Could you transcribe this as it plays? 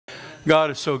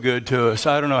God is so good to us.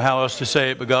 I don't know how else to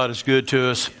say it, but God is good to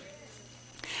us.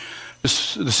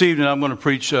 This evening I'm going to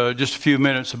preach just a few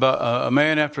minutes about a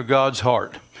man after God's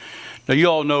heart. Now you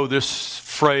all know this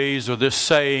phrase or this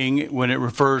saying when it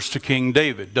refers to King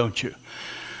David, don't you?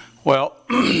 Well,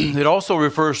 it also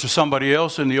refers to somebody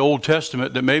else in the Old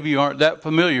Testament that maybe you aren't that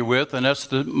familiar with, and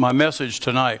that's my message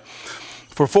tonight.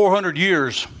 For 400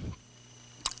 years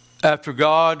after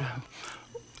God,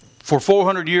 for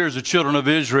 400 years the children of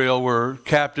Israel were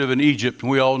captive in Egypt,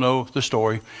 and we all know the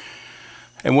story.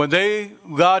 And when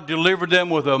God delivered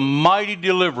them with a mighty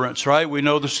deliverance, right? We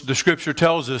know the scripture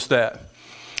tells us that.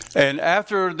 And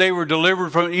after they were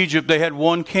delivered from Egypt, they had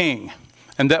one king,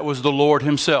 and that was the Lord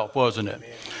himself, wasn't it?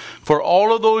 For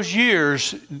all of those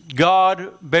years,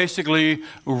 God basically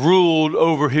ruled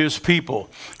over his people.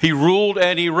 He ruled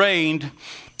and he reigned.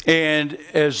 And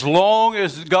as long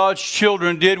as God's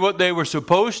children did what they were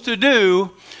supposed to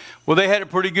do, well, they had it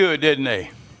pretty good, didn't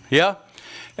they? Yeah?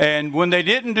 And when they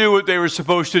didn't do what they were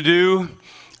supposed to do,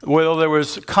 well, there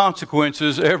was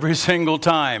consequences every single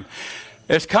time.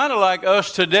 It's kind of like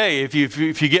us today, if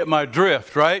you get my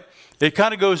drift, right? It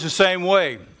kind of goes the same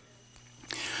way.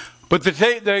 But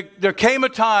there came a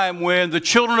time when the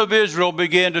children of Israel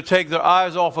began to take their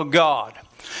eyes off of God.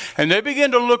 And they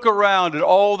began to look around at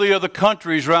all the other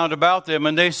countries round about them,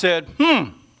 and they said,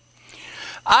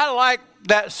 I like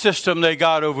that system they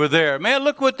got over there. Man,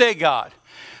 look what they got.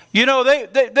 You know,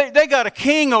 they got a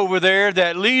king over there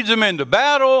that leads them into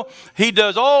battle. He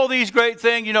does all these great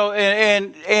things, you know,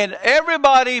 and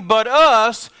everybody but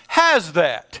us has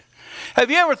that.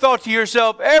 Have you ever thought to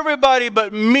yourself, everybody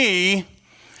but me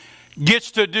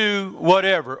gets to do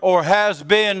whatever, or has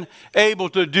been able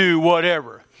to do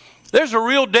whatever? There's a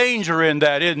real danger in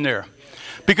that, isn't there?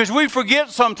 Because we forget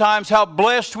sometimes how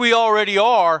blessed we already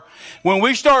are when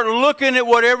we start looking at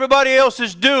what everybody else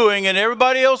is doing and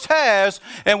everybody else has,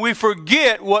 and we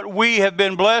forget what we have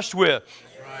been blessed with.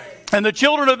 Right. And the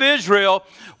children of Israel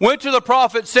went to the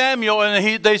prophet Samuel,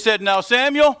 and they said, now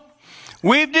Samuel,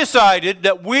 we've decided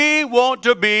that we want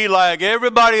to be like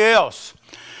everybody else.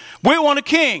 We want a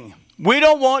king. We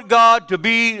don't want God to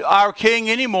be our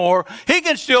king anymore. He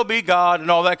can still be God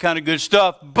and all that kind of good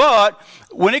stuff. But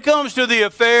when it comes to the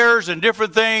affairs and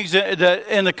different things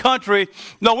in the country,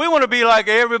 no, we want to be like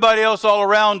everybody else all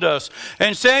around us.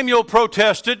 And Samuel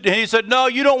protested, and he said, no,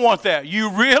 you don't want that.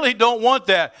 You really don't want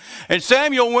that. And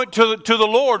Samuel went to the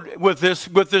Lord with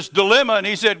this dilemma, and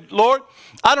he said, Lord,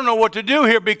 I don't know what to do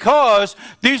here because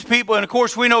these people, and of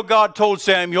course we know God told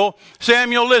Samuel,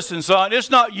 listen, son,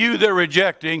 it's not you they're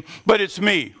rejecting, but it's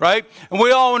me, right? And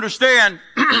we all understand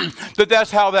that that's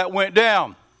how that went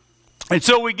down. And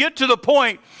so we get to the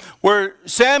point where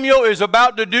Samuel is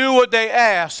about to do what they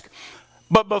ask,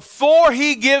 but before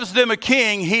he gives them a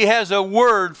king, he has a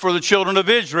word for the children of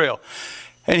Israel.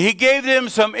 And he gave them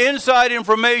some inside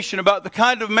information about the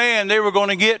kind of man they were going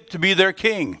to get to be their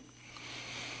king.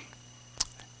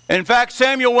 In fact,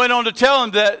 Samuel went on to tell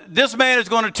him that this man is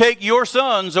going to take your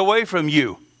sons away from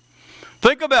you.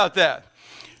 Think about that.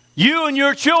 You and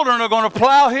your children are going to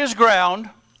plow his ground,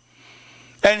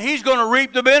 and he's going to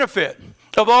reap the benefit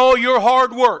of all your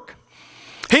hard work.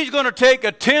 He's going to take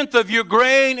a tenth of your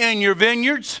grain in your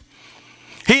vineyards.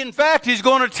 In fact, he's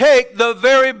going to take the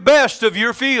very best of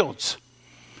your fields.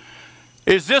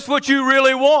 Is this what you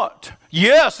really want?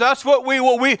 Yes, that's what we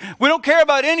want. We don't care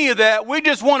about any of that. We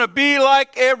just want to be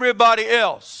like everybody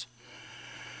else.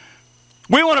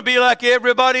 We want to be like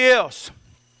everybody else.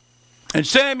 And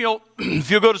Samuel,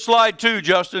 if you go to slide 2,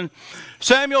 Justin,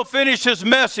 Samuel finished his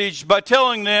message by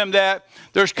telling them that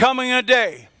there's coming a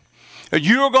day that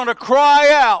you are going to cry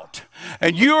out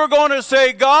and you are going to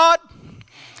say, God,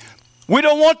 we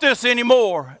don't want this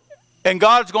anymore. And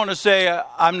God's going to say,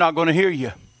 I'm not going to hear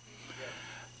you.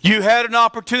 You had an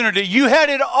opportunity. You had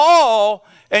it all,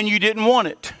 and you didn't want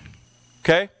it.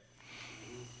 Okay?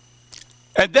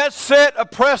 And that set a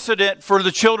precedent for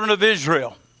the children of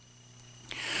Israel.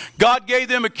 God gave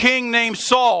them a king named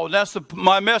Saul. And that's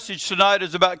my message tonight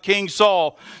is about King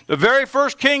Saul, the very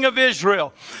first king of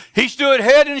Israel. He stood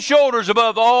head and shoulders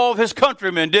above all of his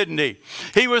countrymen, didn't he?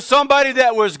 He was somebody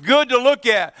that was good to look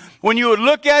at. When you would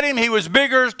look at him, he was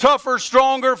bigger, tougher,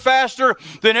 stronger, faster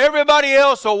than everybody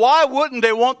else. So why wouldn't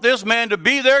they want this man to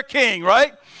be their king,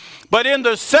 right? But in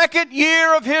the second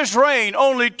year of his reign,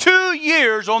 only 2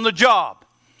 years on the job.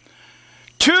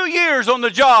 2 years on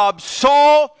the job,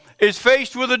 Saul is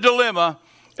faced with a dilemma,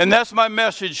 and that's my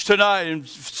message tonight. In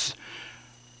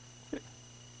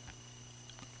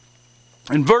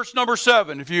verse number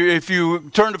 7, if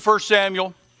you turn to 1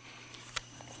 Samuel,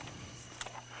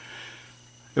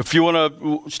 if you want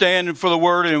to stand for the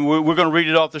word, and we're going to read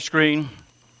it off the screen.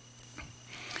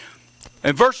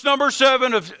 And verse number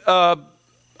 7 of,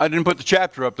 I didn't put the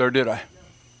chapter up there, did I?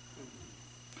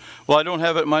 Well, I don't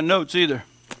have it in my notes either.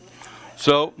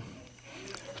 So,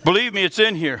 believe me, it's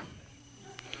in here.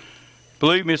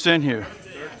 Believe me, it's in here.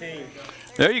 13.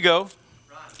 There you go.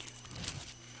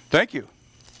 Thank you.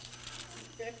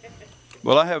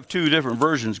 Well, I have 2 different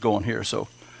versions going here, so.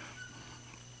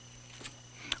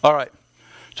 All right.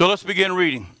 So let's begin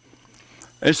reading.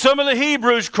 And some of the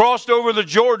Hebrews crossed over the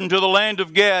Jordan to the land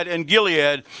of Gad and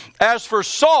Gilead. As for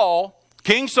Saul,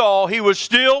 King Saul, he was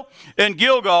still in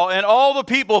Gilgal, and all the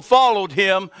people followed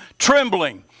him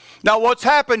trembling. Now what's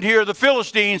happened here, the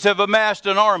Philistines have amassed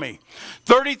an army.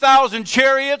 30,000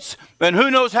 chariots and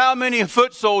who knows how many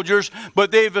foot soldiers,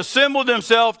 but they've assembled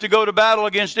themselves to go to battle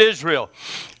against Israel.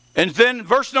 And then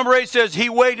verse number 8 says,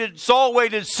 Saul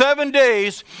waited 7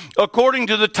 days according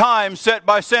to the time set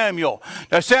by Samuel.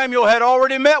 Now Samuel had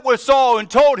already met with Saul and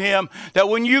told him that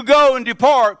when you go and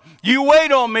depart, you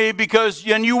wait on me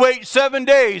and you wait 7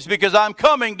 days because I'm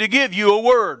coming to give you a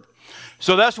word.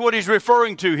 So that's what he's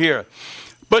referring to here.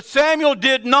 But Samuel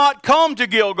did not come to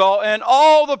Gilgal, and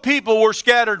all the people were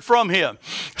scattered from him.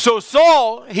 So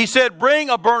Saul, he said, bring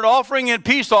a burnt offering and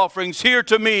peace offerings here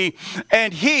to me.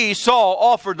 And he, Saul,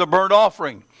 offered the burnt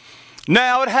offering.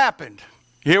 Now it happened.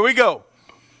 Here we go.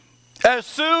 As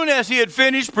soon as he had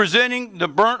finished presenting the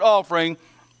burnt offering,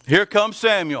 here comes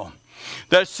Samuel.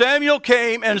 That Samuel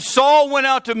came, and Saul went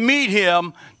out to meet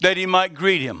him that he might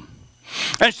greet him.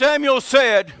 And Samuel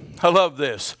said, I love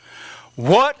this.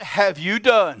 What have you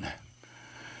done?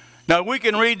 Now we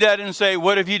can read that and say,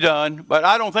 what have you done? But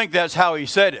I don't think that's how he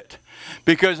said it.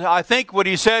 Because I think what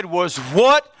he said was,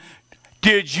 what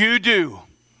did you do?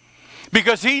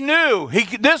 Because he knew,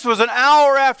 this was an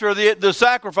hour after the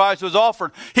sacrifice was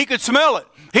offered. He could smell it.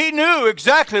 He knew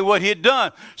exactly what he had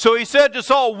done. So he said to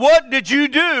Saul, what did you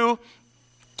do?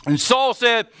 And Saul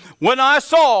said, when I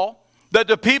saw that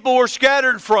the people were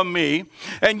scattered from me,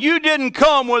 and you didn't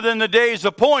come within the days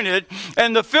appointed,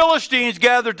 and the Philistines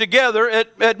gathered together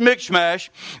at Michmash,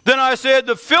 then I said,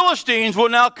 the Philistines will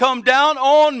now come down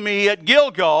on me at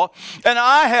Gilgal, and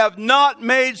I have not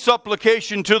made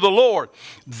supplication to the Lord.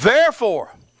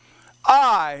 Therefore,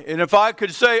 and if I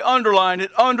could say underline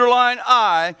it, underline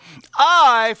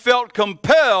I felt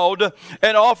compelled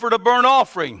and offered a burnt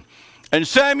offering. And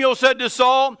Samuel said to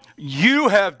Saul, you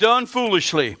have done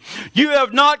foolishly. You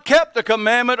have not kept the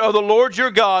commandment of the Lord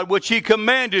your God, which he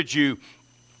commanded you.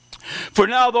 For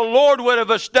now the Lord would have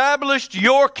established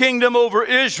your kingdom over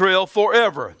Israel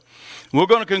forever. We're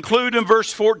going to conclude in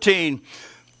verse 14.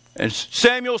 And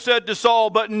Samuel said to Saul,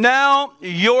 but now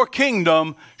your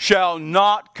kingdom shall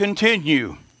not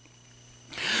continue.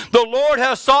 The Lord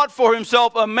has sought for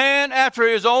himself a man after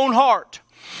his own heart.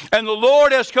 And the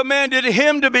Lord has commanded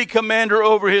him to be commander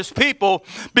over his people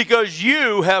because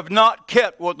you have not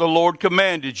kept what the Lord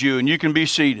commanded you. And you can be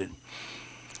seated.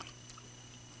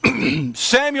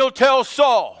 Samuel tells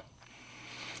Saul,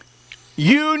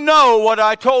 you know what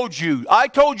I told you. I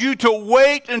told you to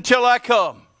wait until I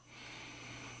come.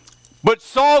 But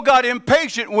Saul got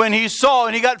impatient when he saw,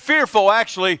 and he got fearful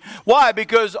actually. Why?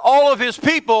 Because all of his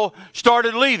people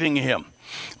started leaving him.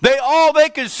 All they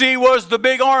could see was the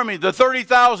big army, the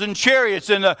 30,000 chariots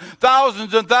and the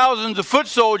thousands and thousands of foot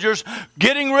soldiers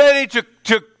getting ready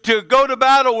to go to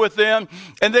battle with them.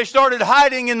 And they started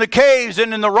hiding in the caves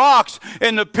and in the rocks,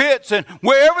 in the pits, and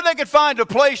wherever they could find a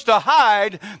place to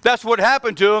hide, that's what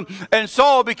happened to them. And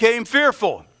Saul became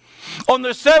fearful. On the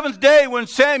 7th day, when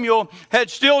Samuel had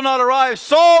still not arrived,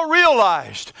 Saul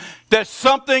realized that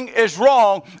something is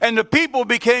wrong, and the people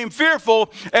became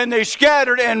fearful, and they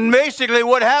scattered, and basically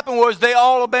what happened was they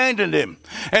all abandoned him.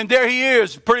 And there he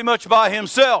is, pretty much by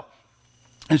himself.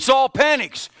 And Saul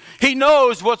panics. He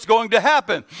knows what's going to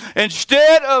happen.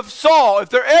 Instead of Saul, if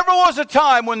there ever was a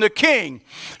time when the king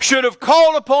should have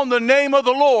called upon the name of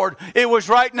the Lord, it was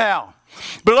right now.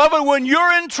 Beloved, when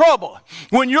you're in trouble,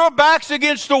 when your back's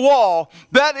against the wall,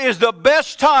 that is the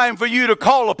best time for you to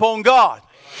call upon God.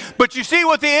 But you see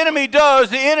what the enemy does?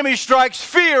 The enemy strikes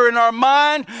fear in our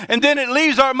mind, and then it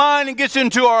leaves our mind and gets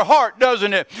into our heart,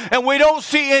 doesn't it? And we don't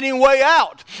see any way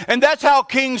out. And that's how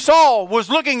King Saul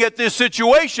was looking at this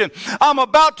situation. I'm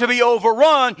about to be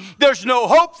overrun. There's no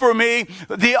hope for me.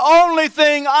 The only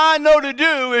thing I know to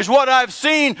do is what I've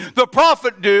seen the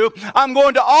prophet do. I'm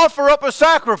going to offer up a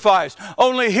sacrifice.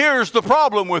 Only here's the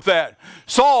problem with that.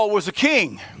 Saul was a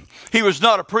king. He was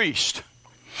not a priest.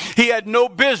 He had no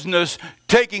business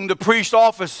taking the priest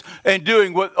office and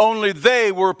doing what only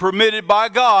they were permitted by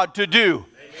God to do.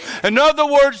 In other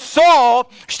words,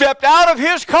 Saul stepped out of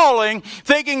his calling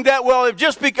thinking that, well, if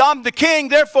just I'm the king,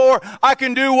 therefore I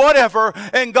can do whatever,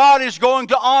 and God is going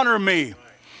to honor me.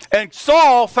 And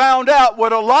Saul found out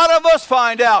what a lot of us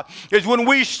find out is when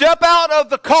we step out of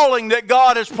the calling that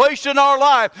God has placed in our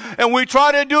life and we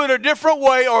try to do it a different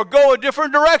way or go a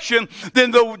different direction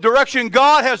than the direction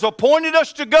God has appointed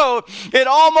us to go, it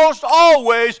almost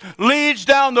always leads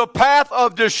down the path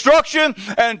of destruction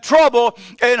and trouble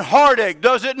and heartache,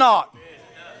 does it not?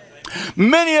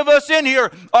 Many of us in here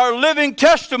are living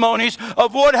testimonies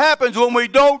of what happens when we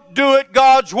don't do it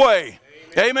God's way.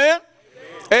 Amen?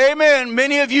 Amen.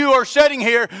 Many of you are sitting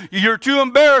here, you're too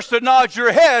embarrassed to nod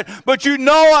your head, but you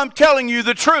know I'm telling you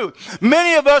the truth.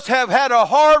 Many of us have had a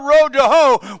hard road to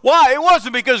hoe. Why? It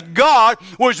wasn't because God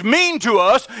was mean to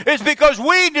us. It's because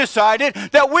we decided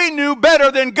that we knew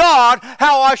better than God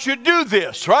how I should do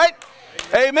this, right?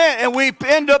 Amen. And we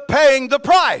end up paying the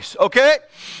price, okay?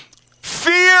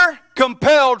 Fear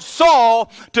compelled Saul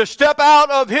to step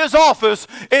out of his office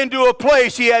into a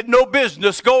place he had no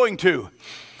business going to.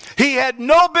 He had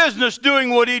no business doing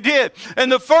what he did.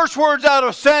 And the first words out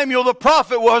of Samuel the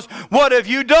prophet was, "What have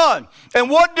you done?" And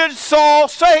what did Saul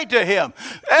say to him?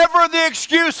 Ever the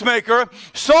excuse maker,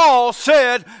 Saul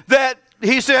said that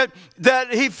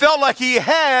he felt like he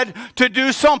had to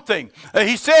do something.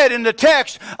 He said in the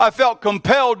text, "I felt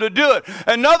compelled to do it."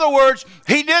 In other words,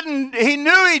 he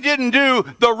knew he didn't do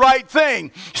the right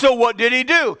thing. So what did he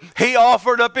do? He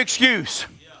offered up excuse.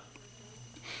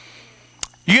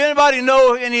 You anybody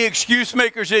know any excuse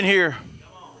makers in here?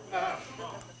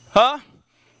 Huh?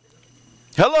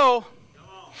 Hello?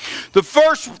 The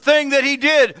first thing that he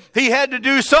did, he had to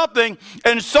do something,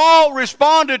 and Saul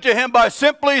responded to him by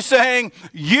simply saying,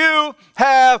 "You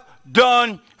have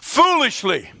done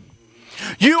foolishly.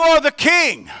 You are the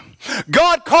king.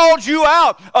 God called you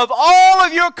out of all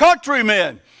of your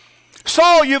countrymen.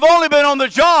 Saul, you've only been on the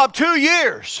job 2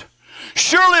 years.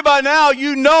 Surely by now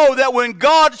you know that when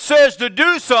God says to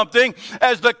do something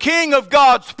as the king of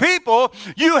God's people,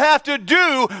 you have to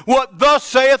do what thus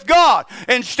saith God.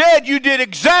 Instead, you did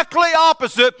exactly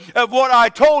opposite of what I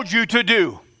told you to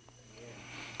do."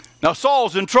 Now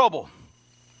Saul's in trouble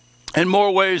in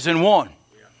more ways than one.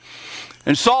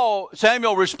 And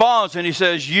Samuel responds and he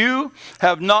says, "You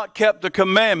have not kept the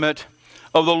commandment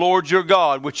of the Lord your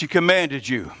God, which he commanded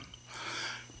you."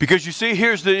 Because you see,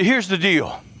 here's the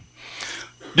deal.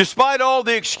 Despite all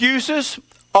the excuses,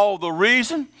 all the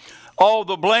reason, all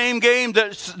the blame game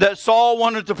that Saul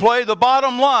wanted to play, the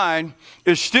bottom line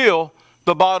is still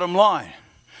the bottom line.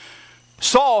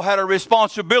 Saul had a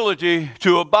responsibility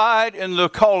to abide in the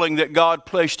calling that God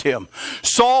placed him.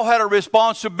 Saul had a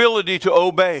responsibility to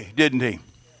obey, didn't he?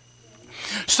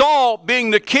 Saul,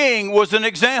 being the king, was an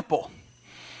example.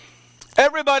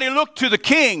 Everybody looked to the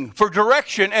king for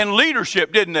direction and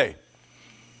leadership, didn't they?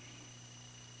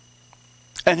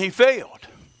 And he failed.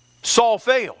 Saul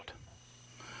failed.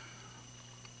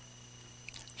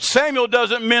 Samuel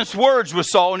doesn't mince words with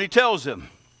Saul, and he tells him,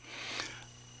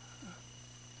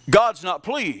 God's not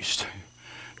pleased.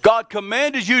 God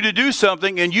commanded you to do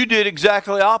something, and you did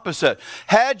exactly opposite.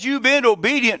 Had you been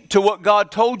obedient to what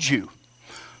God told you,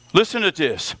 listen to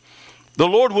this, the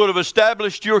Lord would have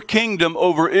established your kingdom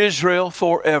over Israel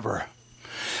forever.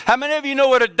 How many of you know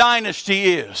what a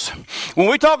dynasty is? When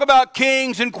we talk about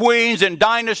kings and queens and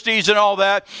dynasties and all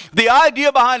that, the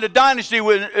idea behind a dynasty,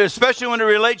 especially when it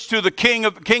relates to the king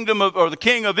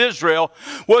of Israel,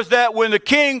 was that when the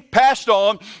king passed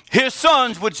on, his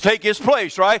sons would take his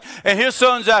place, right? And his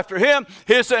sons after him,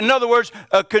 in other words,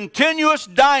 a continuous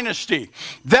dynasty.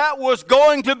 That was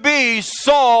going to be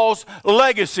Saul's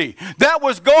legacy. That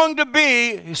was going to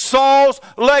be Saul's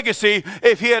legacy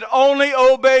if he had only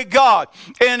obeyed God.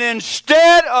 And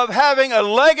instead of having a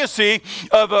legacy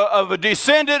of a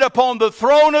descendant upon the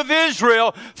throne of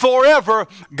Israel forever,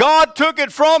 God took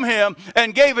it from him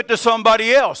and gave it to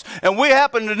somebody else. And we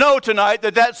happen to know tonight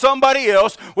that somebody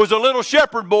else was a little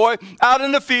shepherd boy out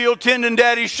in the field tending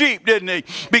daddy's sheep, didn't he?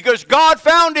 Because God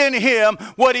found in him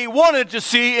what he wanted to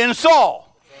see in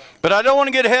Saul. But I don't want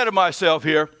to get ahead of myself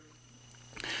here.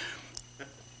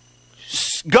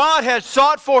 God had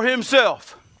sought for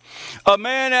himself a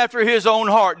man after his own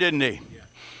heart, didn't he?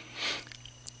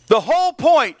 The whole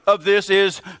point of this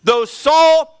is, though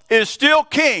Saul is still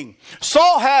king,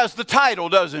 Saul has the title,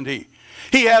 doesn't he?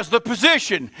 He has the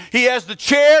position. He has the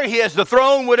chair. He has the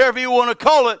throne, whatever you want to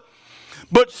call it.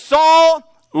 But Saul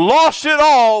lost it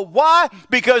all. Why?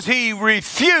 Because he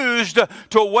refused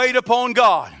to wait upon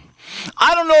God.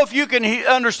 I don't know if you can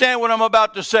understand what I'm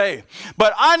about to say,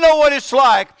 but I know what it's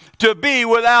like to be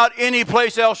without any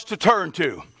place else to turn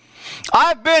to.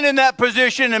 I've been in that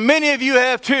position, and many of you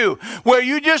have too, where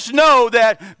you just know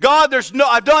that, God,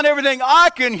 I've done everything I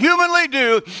can humanly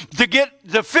do to get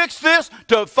to fix this,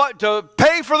 to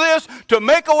pay for this, to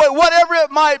make a way, whatever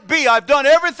it might be. I've done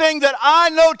everything that I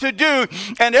know to do,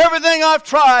 and everything I've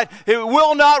tried, it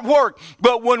will not work.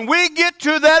 But when we get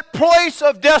to that place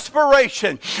of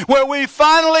desperation, where we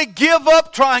finally give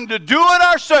up trying to do it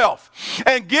ourselves,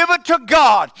 and give it to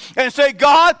God and say,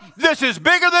 God, this is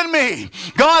bigger than me.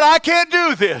 God, I can't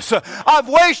do this. I've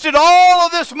wasted all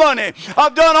of this money.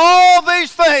 I've done all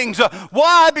these things.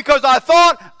 Why? Because I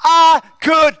thought I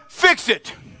could fix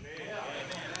it.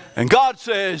 And God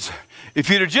says,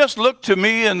 if you'd have just looked to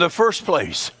me in the first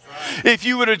place, if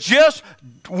you would have just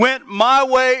went my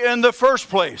way in the first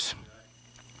place,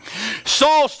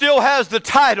 Saul still has the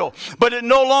title, but it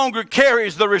no longer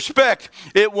carries the respect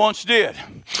it once did.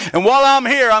 And while I'm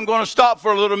here, I'm going to stop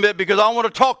for a little bit because I want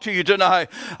to talk to you tonight.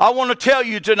 I want to tell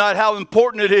you tonight how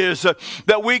important it is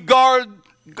that we guard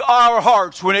our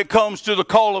hearts when it comes to the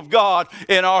call of God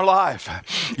in our life.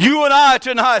 You and I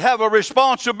tonight have a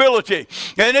responsibility,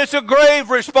 and it's a grave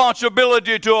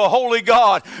responsibility to a holy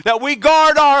God, that we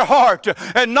guard our heart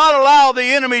and not allow the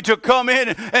enemy to come in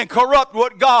and corrupt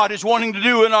what God is wanting to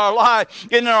do in our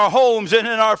life, in our homes, and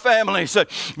in our families.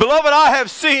 Beloved, I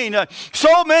have seen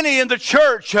so many in the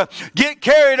church get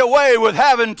carried away with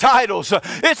having titles.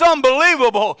 It's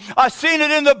unbelievable. I've seen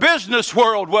it in the business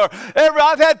world where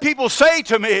I've had people say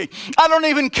to me, I don't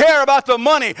even care about the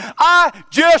money. I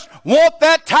just want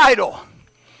that title.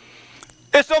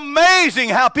 It's amazing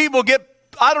how people get,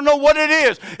 I don't know what it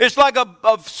is. It's like a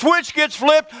switch gets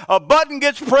flipped, a button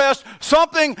gets pressed,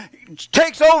 something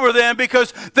takes over them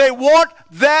because they want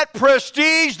that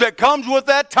prestige that comes with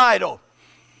that title.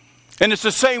 And it's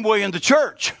the same way in the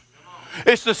church.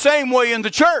 It's the same way in the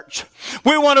church.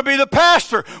 We want to be the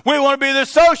pastor. We want to be the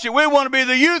associate. We want to be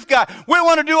the youth guy. We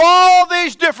want to do all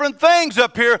these different things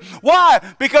up here. Why?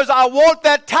 Because I want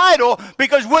that title.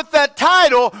 Because with that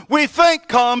title, we think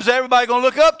comes, everybody going to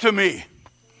look up to me.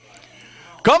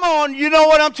 Come on, you know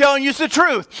what I'm telling you is the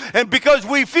truth. And because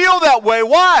we feel that way,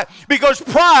 why? Because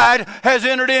pride has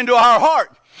entered into our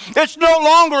heart. It's no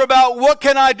longer about what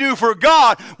can I do for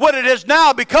God. What it has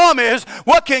now become is,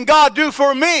 what can God do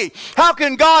for me? How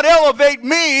can God elevate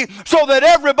me so that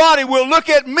everybody will look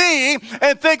at me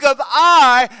and think of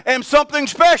I am something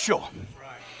special?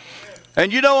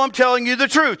 And you know I'm telling you the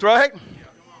truth, right?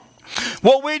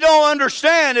 What we don't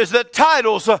understand is that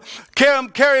titles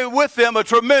carry with them a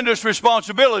tremendous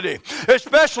responsibility,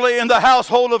 especially in the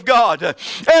household of God.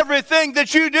 Everything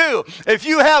that you do, if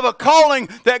you have a calling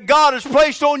that God has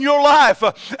placed on your life,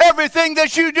 everything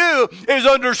that you do is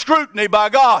under scrutiny by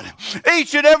God.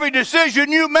 Each and every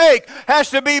decision you make has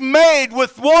to be made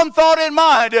with one thought in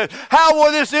mind. How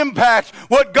will this impact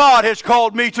what God has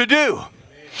called me to do?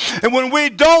 And when we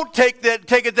don't take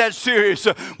it that serious,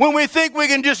 when we think we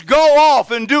can just go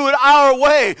off and do it our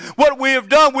way, what we have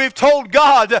done, we've told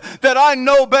God that I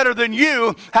know better than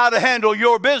you how to handle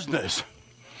your business.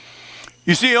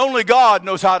 You see, only God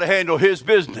knows how to handle His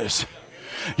business.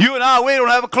 You and I, we don't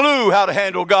have a clue how to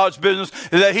handle God's business,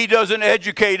 that He doesn't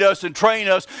educate us and train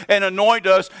us and anoint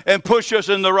us and push us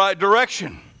in the right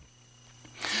direction.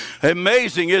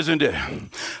 Amazing, isn't it?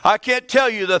 I can't tell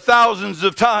you the thousands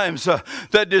of times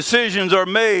that decisions are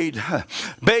made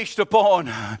based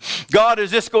upon, God, is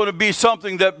this going to be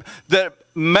something that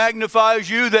magnifies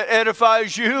you, that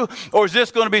edifies you, or is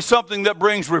this going to be something that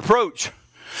brings reproach?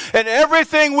 And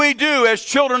everything we do as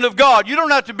children of God, you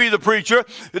don't have to be the preacher.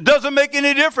 It doesn't make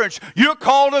any difference. You're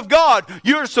called of God.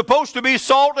 You're supposed to be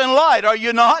salt and light, are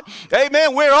you not?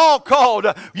 Amen. We're all called.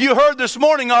 You heard this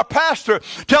morning our pastor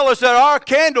tell us that our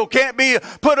candle can't be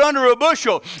put under a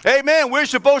bushel. Amen. We're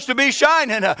supposed to be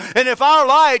shining. And if our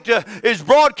light is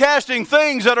broadcasting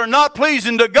things that are not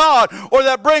pleasing to God or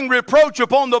that bring reproach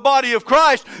upon the body of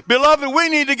Christ, beloved, we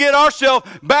need to get ourselves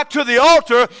back to the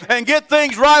altar and get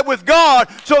things right with God,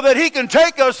 so that He can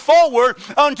take us forward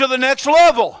unto the next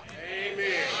level.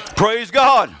 Amen. Praise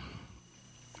God.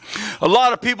 A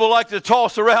lot of people like to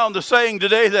toss around the saying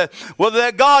today that, well,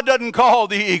 that God doesn't call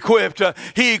the equipped,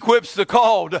 He equips the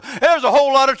called. There's a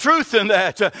whole lot of truth in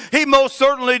that. He most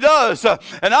certainly does.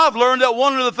 And I've learned that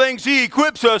one of the things He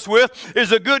equips us with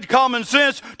is a good common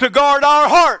sense to guard our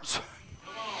hearts.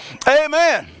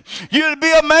 Amen. You'd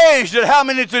be amazed at how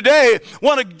many today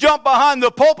want to jump behind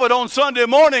the pulpit on Sunday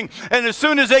morning, and as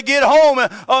soon as they get home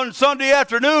on Sunday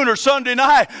afternoon or Sunday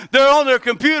night, they're on their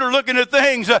computer looking at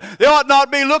things they ought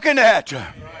not be looking at.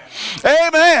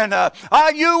 Amen.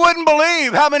 You wouldn't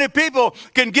believe how many people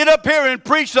can get up here and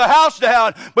preach the house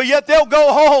down, but yet they'll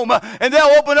go home and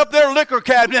they'll open up their liquor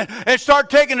cabinet and start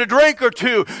taking a drink or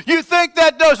two. You think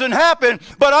that doesn't happen,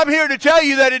 but I'm here to tell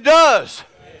you that it does.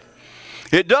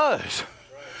 It does.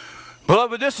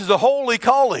 Beloved, this is a holy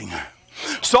calling.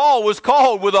 Saul was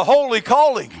called with a holy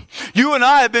calling. You and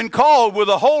I have been called with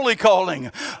a holy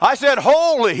calling. I said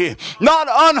holy, not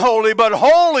unholy, but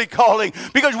holy calling,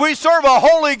 because we serve a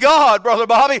holy God, Brother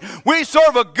Bobby. We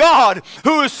serve a God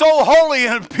who is so holy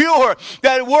and pure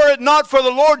that were it not for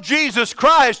the Lord Jesus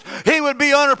Christ, he would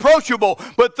be unapproachable.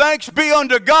 But thanks be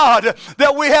unto God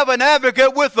that we have an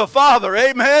advocate with the Father.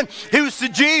 Amen. He was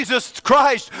Jesus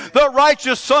Christ, the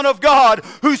righteous Son of God,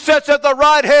 who sits at the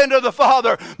right hand of the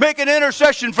Father, making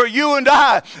intercession for you and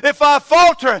I. If I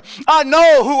falter, I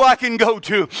know who I can go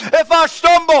to. If I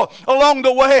stumble along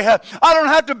the way, I don't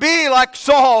have to be like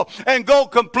Saul and go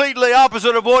completely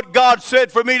opposite of what God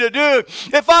said for me to do.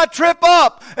 If I trip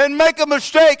up and make a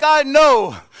mistake, I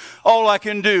know all I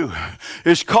can do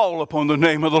is call upon the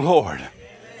name of the Lord.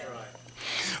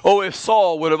 Oh, if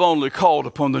Saul would have only called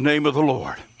upon the name of the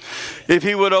Lord. If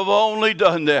he would have only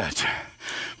done that.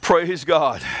 Praise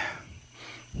God.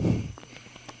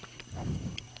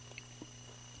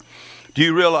 Do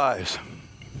you realize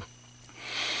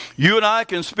you and I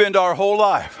can spend our whole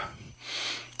life,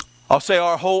 I'll say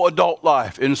our whole adult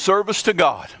life, in service to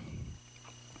God.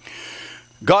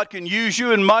 God can use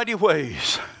you in mighty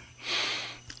ways,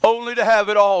 only to have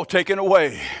it all taken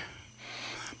away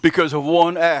because of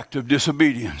one act of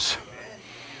disobedience.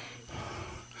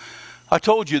 I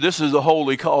told you this is a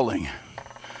holy calling.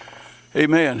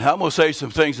 Amen. I'm going to say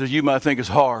some things that you might think is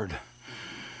hard,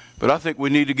 but I think we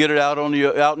need to get it out in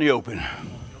the open.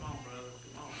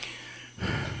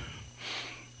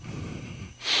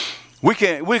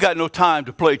 We got no time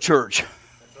to play church.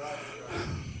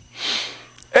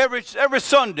 Every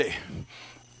Sunday,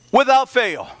 without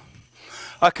fail,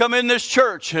 I come in this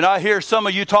church and I hear some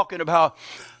of you talking about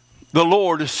the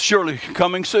Lord is surely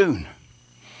coming soon.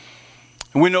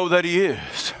 And we know that he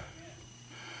is.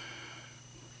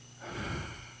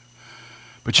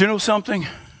 But you know something?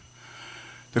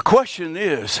 The question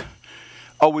is,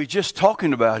 are we just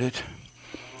talking about it,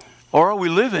 or are we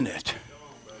living it?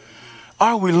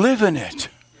 Are we living it?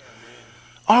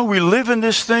 Are we living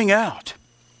this thing out?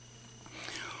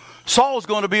 Saul's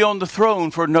going to be on the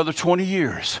throne for another 20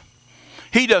 years.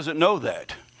 He doesn't know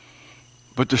that.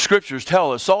 But the scriptures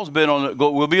tell us Saul's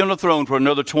will be on the throne for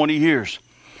another 20 years.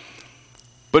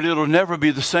 But it'll never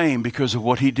be the same because of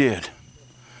what he did.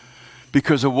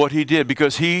 Because of what he did.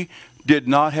 Because he did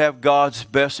not have God's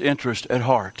best interest at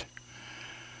heart.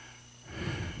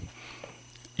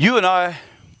 You and I,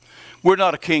 we're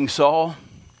not a King Saul.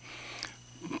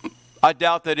 I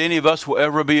doubt that any of us will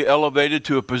ever be elevated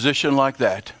to a position like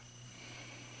that.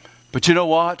 But you know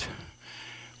what?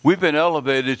 We've been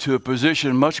elevated to a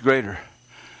position much greater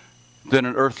than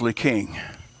an earthly king.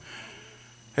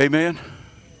 Amen?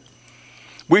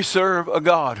 We serve a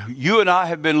God. You and I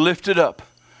have been lifted up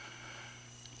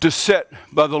to sit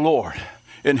by the Lord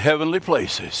in heavenly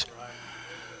places.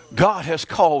 God has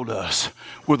called us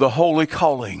with a holy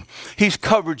calling. He's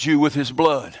covered you with his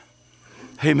blood.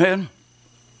 Amen?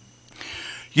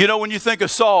 You know, when you think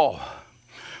of Saul,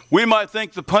 we might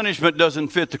think the punishment doesn't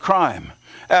fit the crime.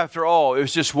 After all, it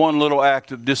was just one little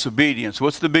act of disobedience.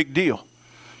 What's the big deal?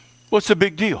 What's the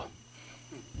big deal?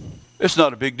 It's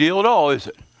not a big deal at all, is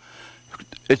it?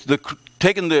 It's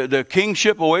taking the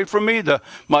kingship away from me.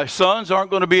 My sons aren't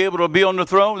going to be able to be on the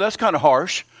throne. That's kind of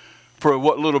harsh for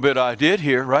what little bit I did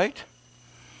here, right?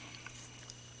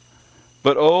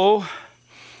 But oh,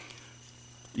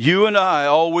 you and I,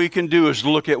 all we can do is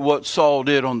look at what Saul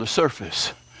did on the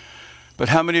surface. But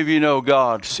how many of you know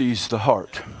God sees the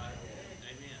heart?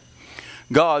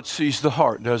 God sees the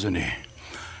heart, doesn't he?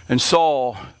 And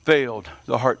Saul failed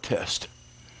the heart test.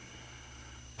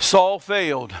 Saul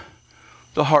failed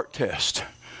the heart test.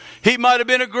 He might have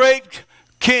been a great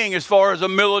king as far as a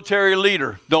military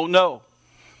leader. Don't know.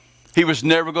 He was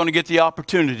never going to get the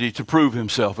opportunity to prove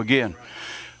himself again.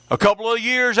 A couple of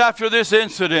years after this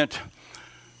incident,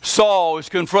 Saul is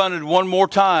confronted one more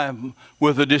time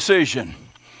with a decision.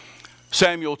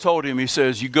 Samuel told him, he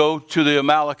says, you go to the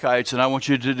Amalekites and I want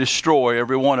you to destroy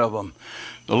every one of them.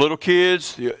 The little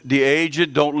kids, the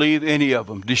aged, don't leave any of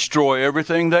them. Destroy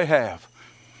everything they have.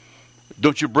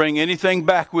 Don't you bring anything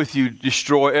back with you.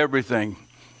 Destroy everything.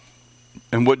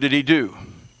 And what did he do?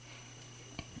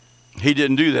 He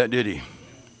didn't do that, did he?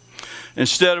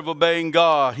 Instead of obeying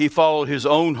God, he followed his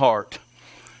own heart.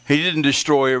 He didn't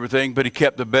destroy everything, but he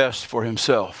kept the best for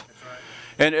himself.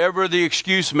 And ever the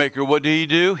excuse maker, what did he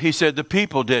do? He said, the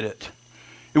people did it.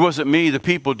 It wasn't me, the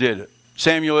people did it.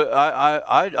 Samuel,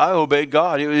 I obeyed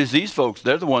God. It was these folks.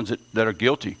 They're the ones that are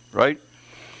guilty, right?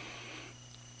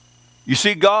 You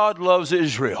see, God loves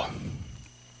Israel.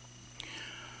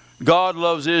 God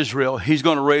loves Israel. He's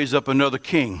going to raise up another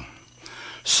king.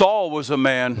 Saul was a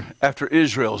man after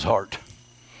Israel's heart.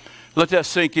 Let that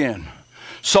sink in.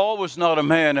 Saul was not a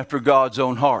man after God's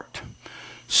own heart.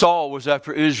 Saul was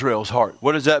after Israel's heart.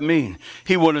 What does that mean?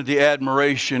 He wanted the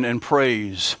admiration and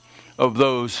praise of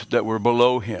those that were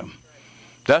below him.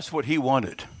 That's what he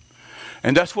wanted.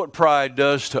 And that's what pride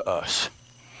does to us.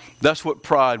 That's what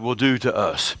pride will do to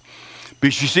us.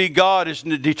 Because you see, God is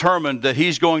determined that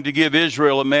he's going to give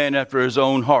Israel a man after his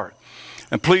own heart.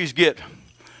 And please get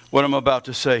what I'm about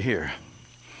to say here.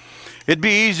 It'd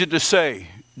be easy to say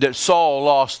that Saul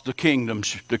lost the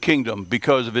kingdom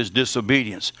because of his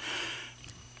disobedience.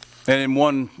 And in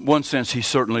one sense, he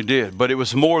certainly did. But it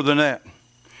was more than that.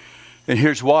 And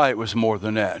here's why it was more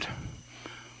than that.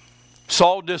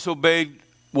 Saul disobeyed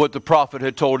what the prophet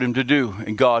had told him to do,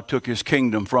 and God took his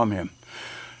kingdom from him.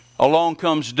 Along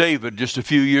comes David just a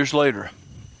few years later.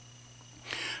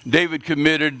 David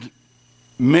committed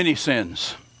many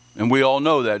sins, and we all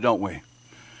know that, don't we?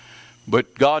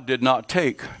 But God did not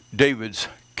take David's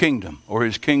kingdom or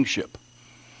his kingship.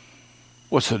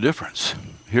 What's the difference?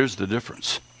 Here's the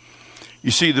difference.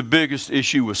 You see, the biggest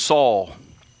issue with Saul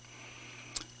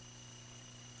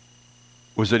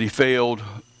was that he failed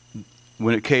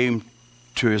when it came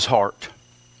to his heart.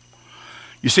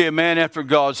 You see, a man after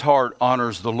God's heart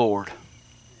honors the Lord.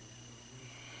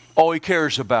 All he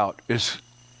cares about is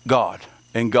God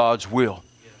and God's will.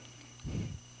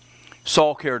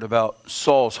 Saul cared about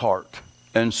Saul's heart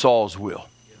and Saul's will.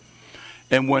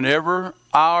 And whenever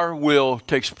our will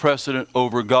takes precedent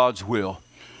over God's will,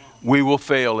 we will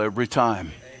fail every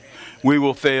time. We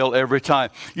will fail every time.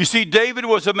 You see, David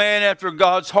was a man after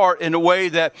God's heart in a way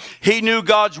that he knew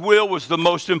God's will was the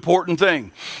most important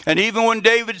thing. And even when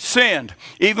David sinned,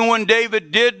 even when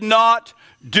David did not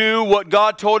do what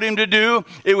God told him to do,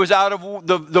 it was out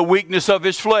of the weakness of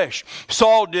his flesh.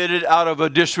 Saul did it out of a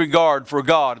disregard for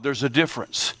God. There's a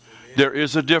difference. There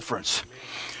is a difference.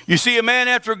 You see, a man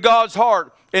after God's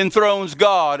heart enthrones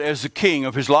God as the king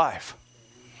of his life.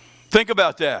 Think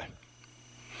about that.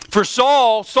 For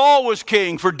Saul, Saul was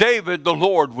king. For David, the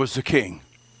Lord was the king.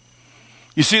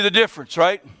 You see the difference,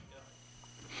 right?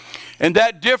 And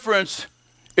that difference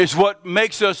is what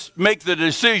makes us make the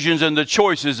decisions and the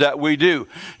choices that we do.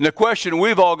 And the question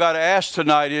we've all got to ask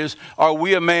tonight is, are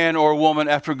we a man or a woman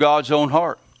after God's own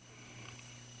heart?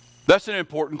 That's an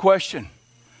important question.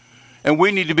 And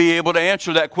we need to be able to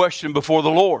answer that question before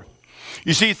the Lord.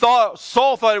 You see, Saul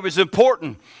thought it was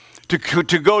important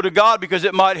to go to God because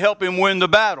it might help him win the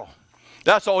battle.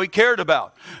 That's all he cared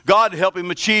about. God to help him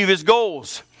achieve his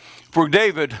goals. For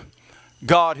David,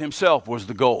 God himself was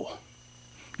the goal.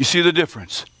 You see the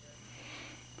difference?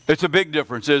 It's a big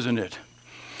difference, isn't it?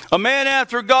 A man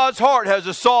after God's heart has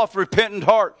a soft, repentant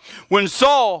heart. When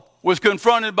Saul was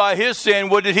confronted by his sin,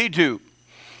 what did he do?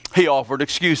 He offered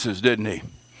excuses, didn't he?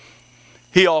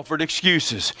 He offered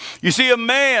excuses. You see,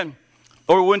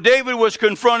 when David was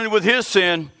confronted with his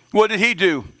sin, what did he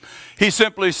do? He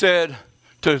simply said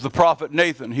to the prophet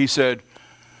Nathan, he said,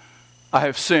 I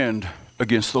have sinned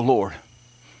against the Lord.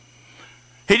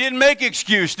 He didn't make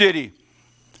excuse, did he?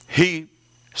 He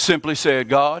simply said,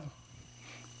 God,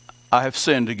 I have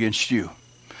sinned against you.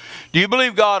 Do you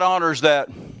believe God honors that?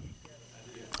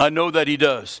 I know that he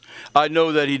does. I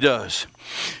know that he does.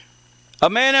 A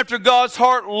man after God's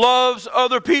heart loves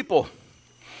other people.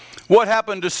 What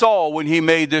happened to Saul when he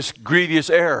made this grievous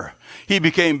error? He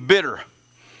became bitter.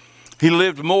 He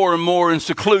lived more and more in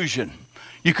seclusion.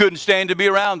 You couldn't stand to be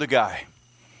around the guy.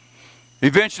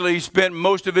 Eventually, he spent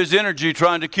most of his energy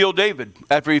trying to kill David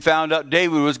after he found out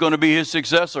David was going to be his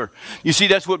successor. You see,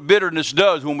 that's what bitterness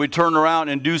does when we turn around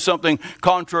and do something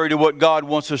contrary to what God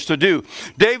wants us to do.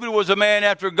 David was a man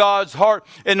after God's heart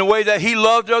in the way that he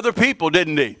loved other people,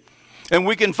 didn't he? And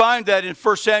we can find that in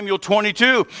 1 Samuel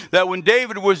 22, that when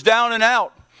David was down and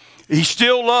out, he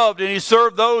still loved and he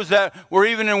served those that were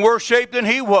even in worse shape than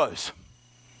he was.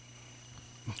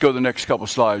 Go to the next couple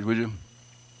slides, would you?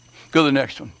 Go to the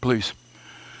next one, please.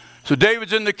 So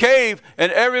David's in the cave,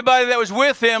 and everybody that was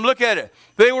with him, look at it,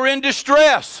 they were in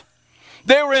distress.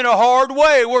 They were in a hard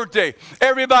way, weren't they?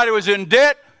 Everybody was in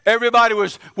debt. Everybody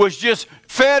was just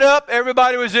fed up.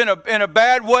 Everybody was in a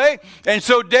bad way. And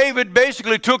so David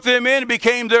basically took them in and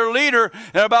became their leader,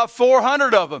 and about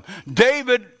 400 of them.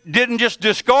 David didn't just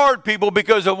discard people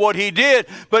because of what he did,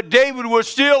 but David was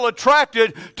still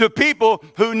attracted to people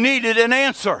who needed an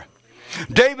answer.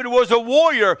 David was a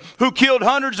warrior who killed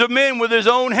hundreds of men with his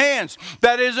own hands.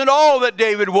 That isn't all that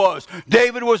David was.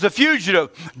 David was a fugitive.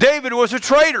 David was a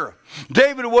traitor.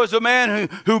 David was a man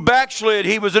who backslid.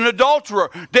 He was an adulterer.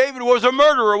 David was a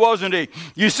murderer, wasn't he?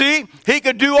 You see, he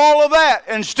could do all of that,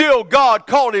 and still God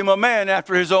called him a man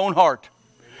after his own heart.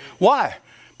 Why?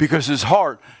 Because his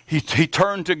heart, he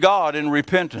turned to God in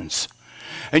repentance.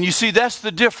 And you see, that's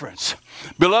the difference.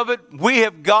 Beloved, we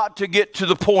have got to get to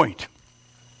the point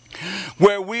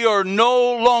where we are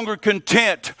no longer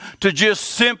content to just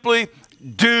simply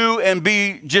do and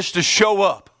be just to show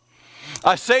up.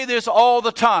 I say this all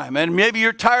the time, and maybe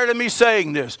you're tired of me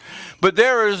saying this, but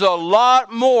there is a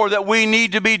lot more that we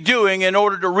need to be doing in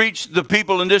order to reach the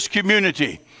people in this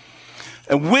community.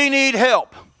 And we need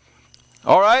help.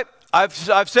 All right? I've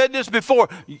said this before.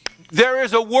 There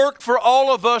is a work for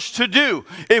all of us to do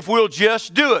if we'll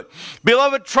just do it.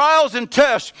 Beloved, trials and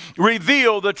tests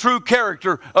reveal the true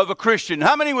character of a Christian.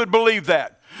 How many would believe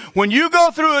that? When you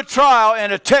go through a trial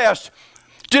and a test,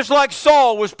 just like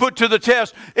Saul was put to the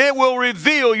test, it will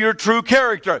reveal your true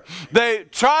character. The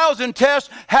trials and tests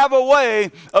have a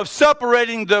way of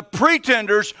separating the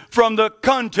pretenders from the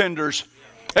contenders.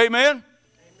 Amen?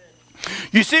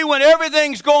 You see, when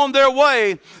everything's going their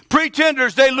way,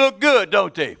 pretenders, they look good,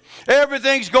 don't they?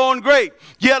 Everything's going great.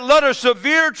 Yet let a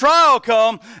severe trial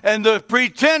come, and the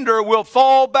pretender will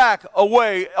fall back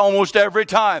away almost every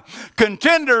time.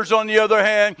 Contenders, on the other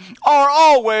hand, are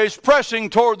always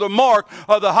pressing toward the mark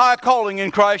of the high calling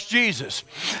in Christ Jesus.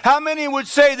 How many would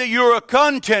say that you're a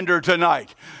contender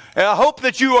tonight? And I hope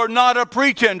that you are not a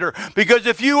pretender, because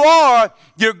if you are,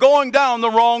 you're going down the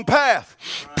wrong path.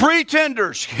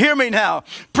 Pretenders, hear me now,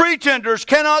 pretenders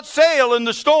cannot sail in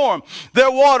the storm. Their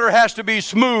water has to be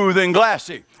smooth and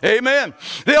glassy. Amen.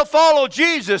 They'll follow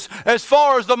Jesus as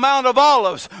far as the Mount of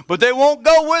Olives, but they won't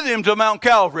go with him to Mount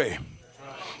Calvary.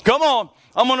 Come on.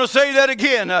 I'm going to say that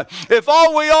again. If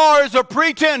all we are is a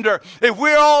pretender, if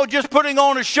we're all just putting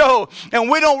on a show and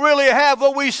we don't really have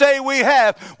what we say we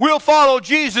have, we'll follow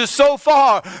Jesus so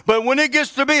far. But when it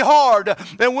gets to be hard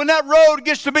and when that road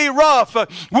gets to be rough,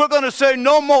 we're going to say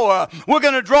no more. We're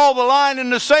going to draw the line in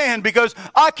the sand because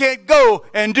I can't go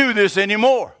and do this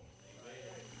anymore.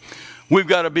 We've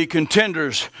got to be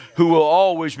contenders who will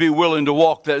always be willing to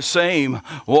walk that same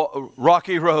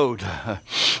rocky road.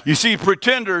 You see,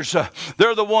 pretenders,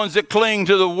 they're the ones that cling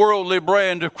to the worldly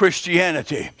brand of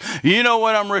Christianity. You know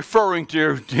what I'm referring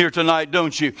to here tonight,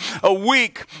 don't you? A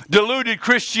weak, deluded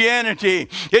Christianity.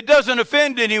 It doesn't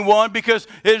offend anyone because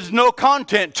there's no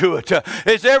content to it.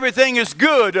 It's everything is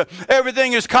good.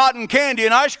 Everything is cotton candy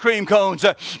and ice cream cones.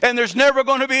 And there's never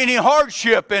going to be any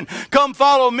hardship. And come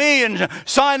follow me and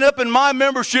sign up in my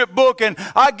membership book, and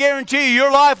I guarantee you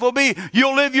your life will be,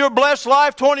 you'll live your blessed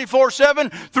life 24/7,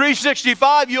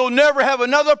 365. You'll never have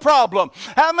another problem.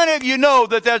 How many of you know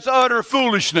that that's utter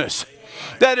foolishness?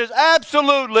 That is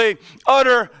absolutely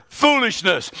utter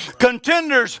foolishness.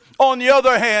 Contenders, on the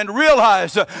other hand,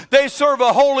 realize they serve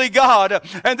a holy God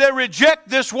and they reject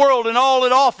this world and all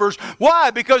it offers.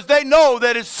 Why? Because they know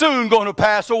that it's soon going to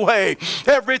pass away.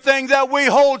 Everything that we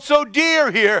hold so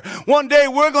dear here, one day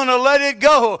we're going to let it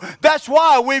go. That's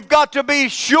why we've got to be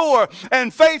sure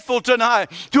and faithful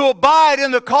tonight to abide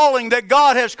in the calling that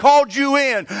God has called you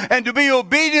in and to be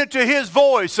obedient to His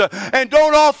voice. And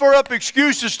don't offer up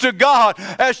excuses to God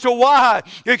as to why.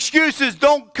 Excuses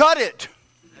don't cut it.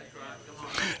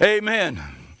 Amen.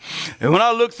 And when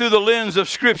I look through the lens of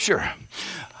Scripture,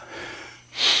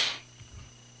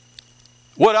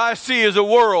 what I see is a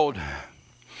world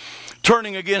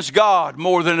turning against God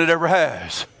more than it ever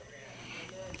has.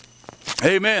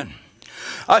 Amen.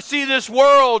 I see this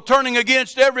world turning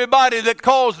against everybody that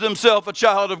calls themselves a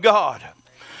child of God.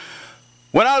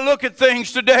 When I look at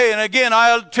things today, and again,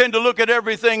 I tend to look at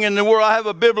everything in the world. I have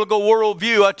a biblical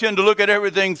worldview. I tend to look at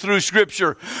everything through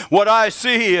Scripture. What I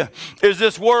see is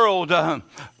this world.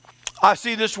 I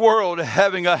see this world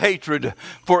having a hatred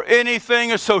for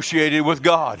anything associated with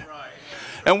God.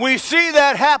 And we see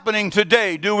that happening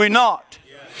today, do we not?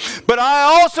 But I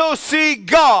also see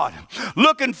God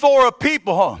looking for a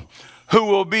people who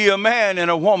will be a man and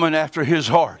a woman after His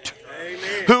heart.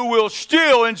 Who will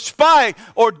still, in spite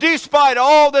or despite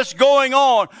all that's going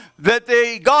on, that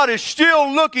God is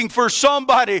still looking for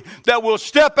somebody that will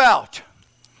step out.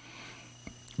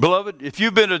 Beloved, if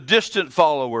you've been a distant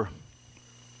follower,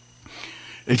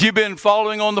 if you've been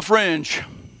following on the fringe,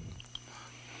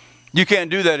 you can't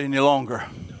do that any longer.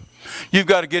 You've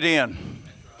got to get in.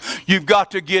 You've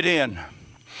got to get in.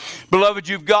 Beloved,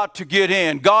 you've got to get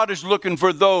in. God is looking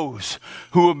for those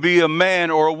who will be a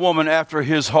man or a woman after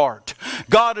His heart.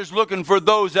 God is looking for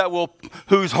those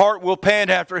whose heart will pant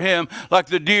after him like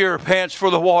the deer pants for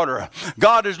the water.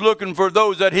 God is looking for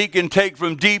those that he can take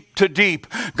from deep to deep.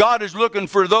 God is looking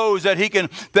for those that he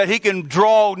can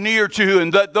draw near to,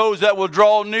 and that those that will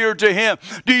draw near to him.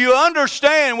 Do you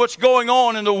understand what's going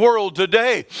on in the world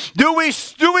today? Do we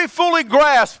fully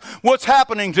grasp what's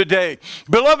happening today?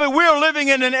 Beloved, we are living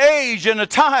in an age and a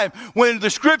time when the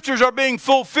scriptures are being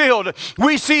fulfilled.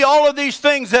 We see all of these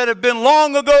things that have been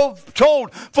long ago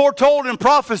foretold and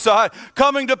prophesied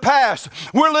coming to pass.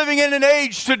 We're living in an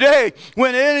age today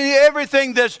when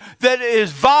everything that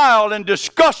is vile and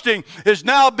disgusting has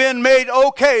now been made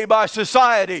okay by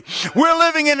society. We're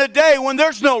living in a day when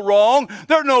there's no wrong,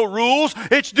 there's no rules.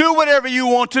 It's do whatever you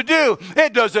want to do.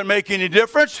 It doesn't make any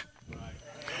difference.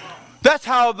 That's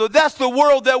the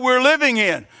world that we're living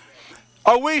in.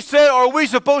 Are we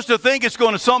supposed to think it's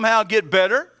going to somehow get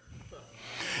better?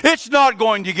 It's not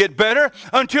going to get better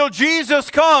until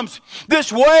Jesus comes.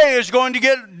 This way is going to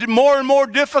get more and more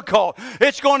difficult.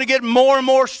 It's going to get more and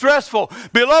more stressful.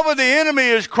 Beloved, the enemy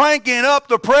is cranking up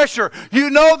the pressure. You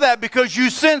know that because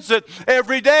you sense it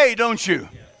every day, don't you?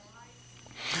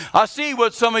 I see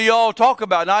what some of y'all talk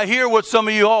about, and I hear what some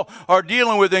of y'all are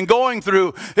dealing with and going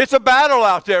through. It's a battle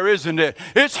out there, isn't it?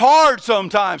 It's hard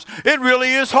sometimes. It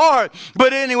really is hard.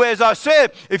 But anyway, as I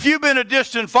said, if you've been a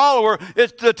distant follower,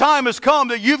 the time has come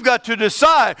that you've got to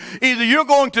decide. Either you're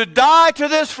going to die to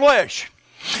this flesh,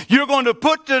 you're going to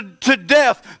put to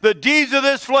death the deeds of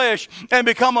this flesh and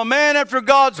become a man after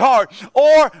God's heart,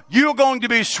 or you're going to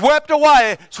be swept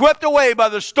away by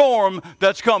the storm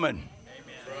that's coming.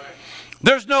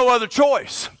 There's no other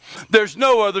choice. There's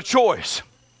no other choice.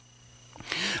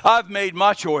 I've made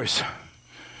my choice.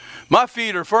 My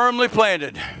feet are firmly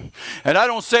planted. And I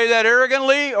don't say that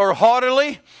arrogantly or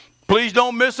haughtily. Please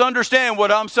don't misunderstand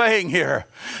what I'm saying here.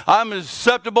 I'm as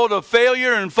susceptible to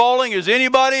failure and falling as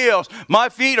anybody else. My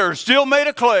feet are still made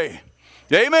of clay.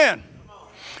 Amen.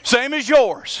 Same as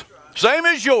yours. Same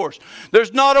as yours.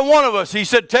 There's not a one of us. He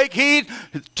said, take heed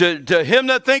to him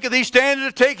that thinketh he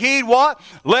standeth. Take heed what?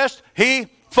 Lest he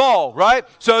fall, right?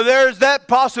 So there's that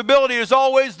possibility is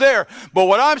always there. But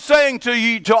what I'm saying to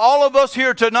you, to all of us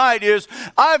here tonight is,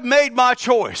 I've made my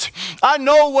choice. I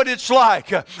know what it's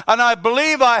like. And I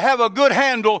believe I have a good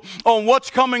handle on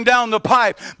what's coming down the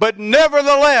pipe. But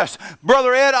nevertheless,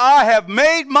 Brother Ed, I have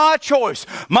made my choice.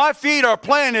 My feet are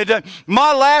planted.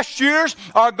 My last years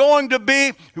are going to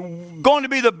be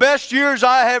the best years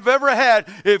I have ever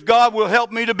had, if God will help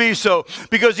me to be so.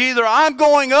 Because either I'm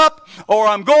going up or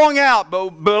I'm going out.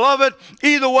 But beloved,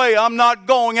 either way, I'm not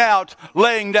going out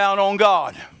laying down on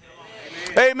God.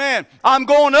 Amen. I'm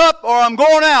going up or I'm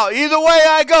going out. Either way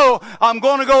I go, I'm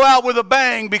going to go out with a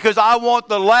bang, because I want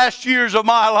the last years of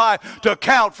my life to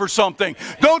count for something.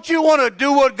 Don't you want to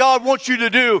do what God wants you to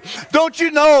do? Don't you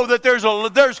know that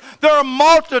there are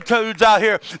multitudes out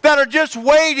here that are just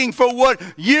waiting for what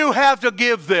you have to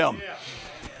give them?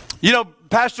 You know,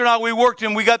 Pastor and I, we worked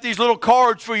and we got these little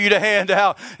cards for you to hand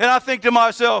out. And I think to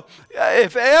myself,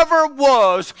 if ever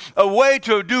was a way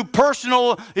to do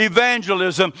personal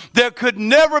evangelism, there could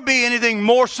never be anything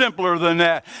more simpler than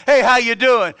that. Hey, how you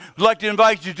doing? I'd like to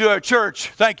invite you to our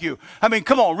church. Thank you. I mean,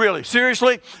 come on, really,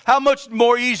 seriously? How much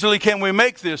more easily can we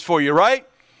make this for you, right?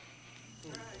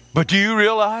 But do you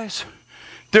realize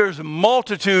there's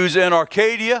multitudes in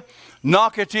Arcadia,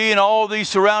 Nocatee, and all these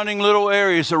surrounding little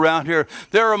areas around here?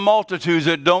 There are multitudes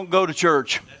that don't go to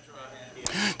church.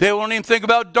 They won't even think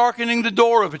about darkening the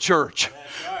door of a church.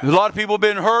 A lot of people have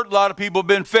been hurt. A lot of people have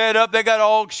been fed up. They got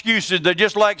all excuses. They're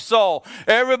just like Saul.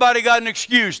 Everybody got an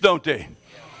excuse, don't they?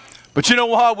 But you know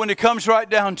what? When it comes right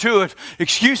down to it,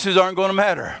 excuses aren't going to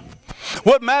matter.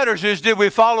 What matters is, did we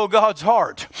follow God's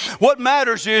heart? What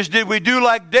matters is, did we do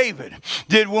like David?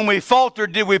 When we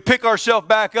faltered, did we pick ourselves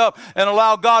back up and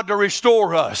allow God to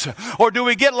restore us? Or do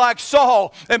we get like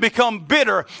Saul and become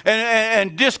bitter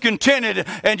and discontented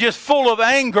and just full of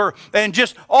anger and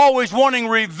just always wanting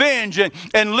revenge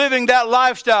and living that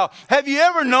lifestyle? Have you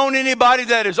ever known anybody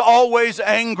that is always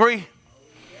angry?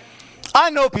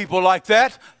 I know people like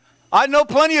that. I know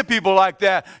plenty of people like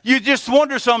that. You just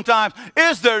wonder sometimes,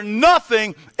 is there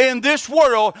nothing in this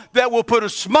world that will put a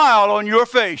smile on your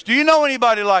face? Do you know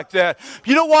anybody like that?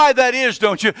 You know why that is,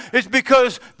 don't you? It's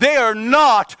because they are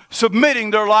not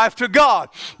submitting their life to God.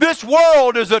 This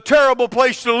world is a terrible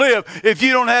place to live if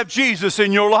you don't have Jesus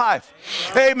in your life.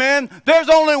 Amen. There's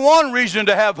only one reason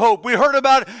to have hope. We heard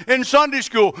about it in Sunday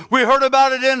school. We heard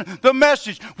about it in the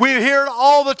message. We hear it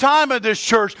all the time in this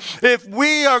church. If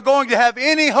we are going to have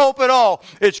any hope at all,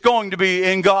 it's going to be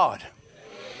in God.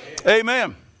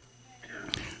 Amen.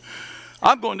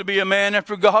 I'm going to be a man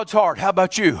after God's heart. How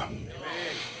about you?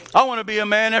 I want to be a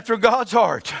man after God's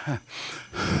heart.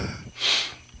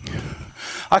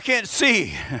 I can't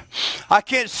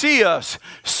see us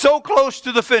so close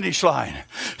to the finish line.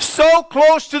 So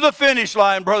close to the finish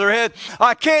line, Brother Ed.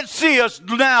 I can't see us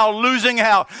now losing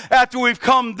out after we've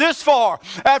come this far.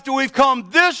 After we've come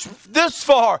this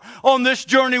far on this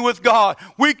journey with God.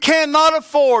 We cannot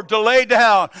afford to lay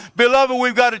down. Beloved,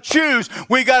 we've got to choose.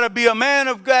 We've got to be a man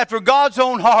after God's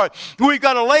own heart. We've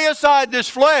got to lay aside this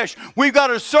flesh. We've got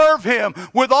to serve Him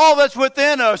with all that's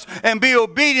within us and be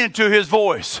obedient to His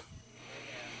voice.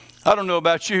 I don't know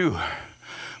about you,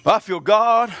 but I feel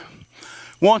God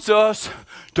wants us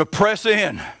to press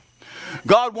in.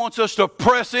 God wants us to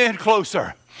press in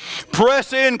closer.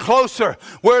 Press in closer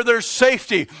where there's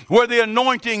safety, where the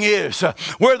anointing is,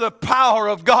 where the power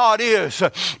of God is.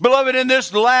 Beloved, in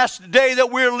this last day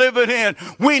that we're living in,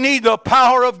 we need the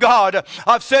power of God.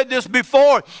 I've said this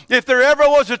before. If there ever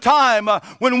was a time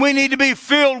when we need to be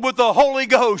filled with the Holy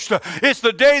Ghost, it's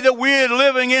the day that we're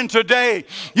living in today.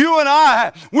 You and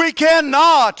I, we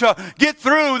cannot get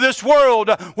through this world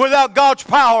without God's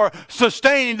power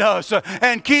sustaining us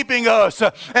and keeping us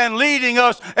and leading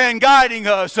us and guiding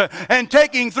us. And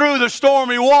taking through the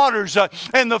stormy waters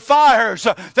and the fires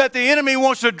that the enemy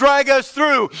wants to drag us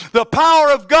through. The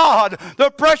power of God, the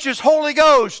precious Holy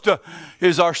Ghost,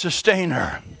 is our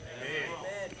sustainer.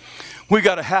 Amen. We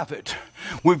got to have it.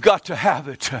 We've got to have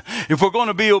it. If we're going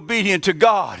to be obedient to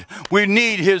God, we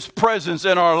need His presence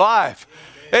in our life.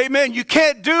 Amen. You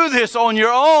can't do this on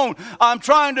your own. I'm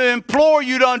trying to implore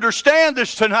you to understand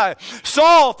this tonight.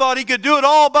 Saul thought he could do it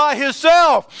all by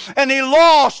himself, and he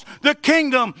lost the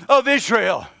kingdom of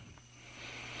Israel.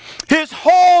 His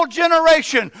whole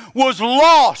generation was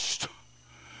lost.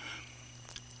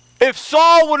 If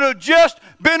Saul would have just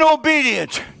been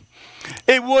obedient,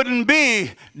 it wouldn't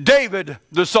be David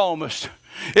the psalmist.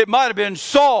 It might have been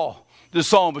Saul the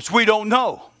psalmist. We don't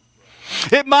know.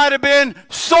 It might have been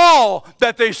Saul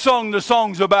that they sung the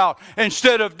songs about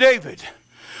instead of David.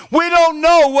 We don't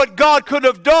know what God could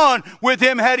have done with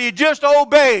him had he just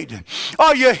obeyed.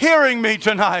 Are you hearing me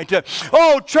tonight?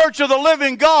 Oh, Church of the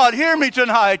Living God, hear me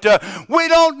tonight. We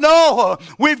don't know.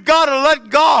 We've got to let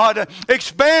God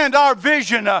expand our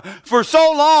vision. For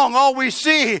so long, all we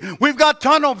see, we've got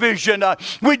tunnel vision.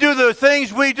 We do the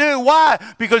things we do. Why?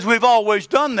 Because we've always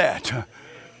done that.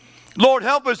 Lord,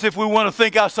 help us if we want to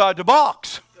think outside the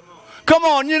box. Come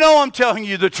on, you know I'm telling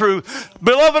you the truth.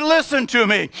 Beloved, listen to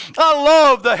me. I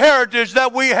love the heritage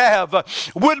that we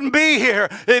have. Wouldn't be here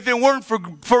if it weren't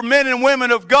for men and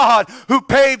women of God who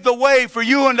paved the way for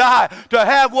you and I to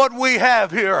have what we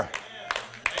have here.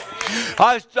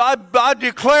 I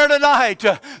declare tonight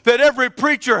that every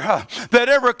preacher that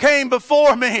ever came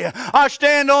before me, I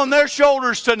stand on their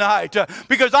shoulders tonight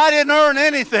because I didn't earn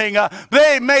anything.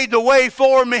 They made the way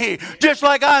for me, just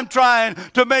like I'm trying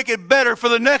to make it better for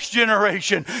the next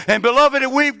generation. And beloved,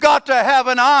 we've got to have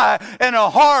an eye and a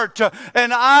heart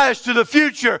and eyes to the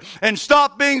future and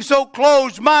stop being so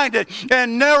closed-minded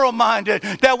and narrow-minded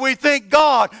that we think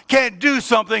God can't do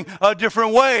something a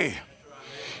different way.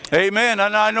 Amen.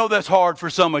 And I know that's hard for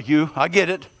some of you. I get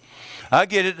it. I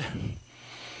get it.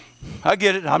 I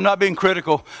get it. I'm not being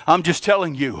critical. I'm just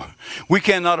telling you, we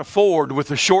cannot afford, with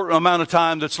the short amount of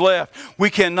time that's left, we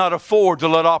cannot afford to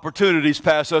let opportunities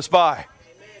pass us by.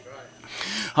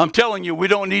 I'm telling you, we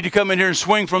don't need to come in here and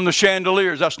swing from the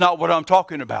chandeliers. That's not what I'm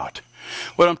talking about.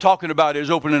 What I'm talking about is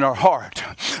opening our heart.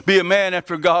 Be a man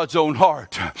after God's own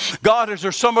heart. God, is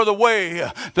there some other way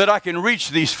that I can reach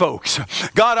these folks?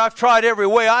 God, I've tried every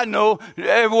way I know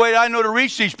to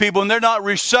reach these people, and they're not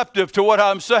receptive to what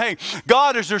I'm saying.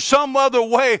 God, is there some other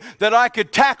way that I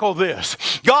could tackle this?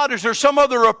 God, is there some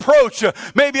other approach?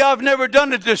 Maybe I've never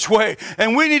done it this way.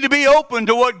 And we need to be open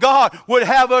to what God would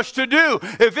have us to do.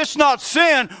 If it's not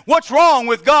sin, what's wrong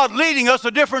with God leading us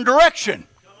a different direction?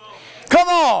 Come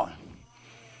on.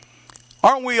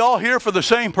 Aren't we all here for the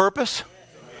same purpose?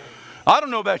 I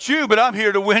don't know about you, but I'm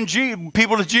here to win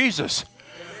people to Jesus.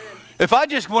 If I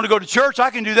just want to go to church, I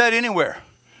can do that anywhere.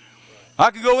 I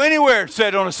can go anywhere and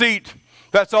sit on a seat.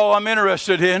 That's all I'm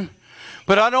interested in.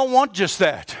 But I don't want just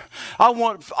that. I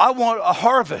want a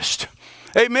harvest.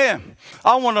 Amen.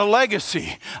 I want a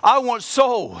legacy. I want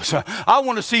souls. I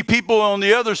want to see people on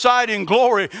the other side in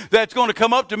glory that's going to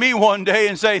come up to me one day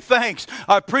and say, thanks,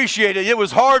 I appreciate it. It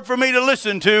was hard for me to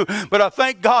listen to, but I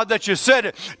thank God that you said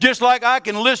it. Just like I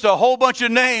can list a whole bunch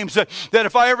of names that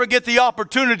if I ever get the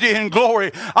opportunity in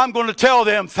glory, I'm going to tell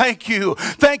them, thank you.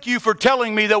 Thank you for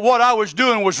telling me that what I was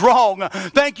doing was wrong.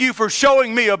 Thank you for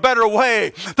showing me a better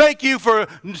way. Thank you for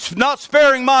not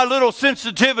sparing my little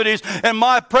sensitivities and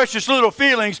my precious little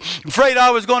feelings, afraid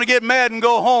I was going to get mad and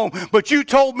go home. But you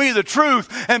told me the truth,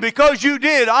 and because you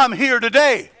did, I'm here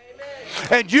today.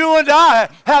 And you and I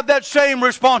have that same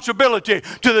responsibility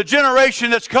to the generation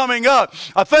that's coming up.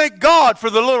 I thank God for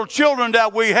the little children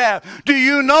that we have. Do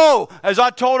you know, as I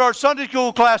told our Sunday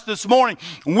school class this morning,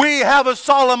 we have a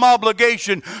solemn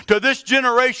obligation to this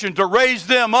generation to raise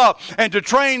them up and to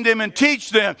train them and teach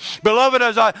them. Beloved,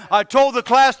 as I told the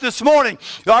class this morning,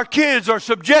 our kids are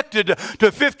subjected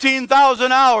to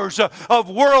 15,000 hours of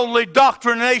worldly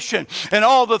doctrination and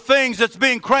all the things that's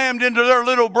being crammed into their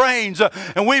little brains.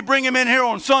 And we bring them in here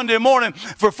on Sunday morning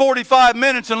for 45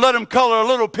 minutes and let them color a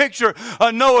little picture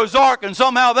of Noah's Ark, and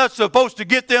somehow that's supposed to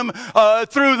get them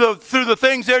through the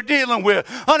things they're dealing with.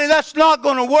 Honey, that's not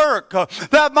going to work.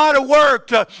 That might have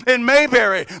worked in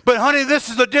Mayberry, but honey, this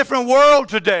is a different world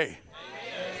today.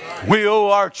 We owe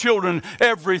our children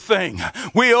everything.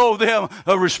 We owe them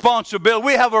a responsibility.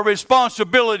 We have a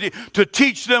responsibility to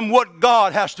teach them what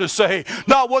God has to say,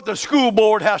 not what the school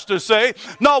board has to say,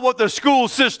 not what the school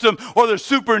system or the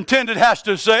superintendent has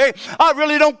to say. I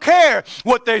really don't care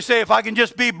what they say, if I can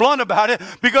just be blunt about it,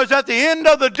 because at the end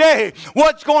of the day,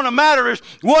 what's going to matter is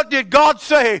what did God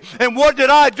say and what did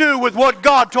I do with what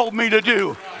God told me to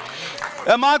do.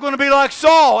 Am I going to be like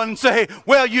Saul and say,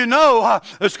 well, you know,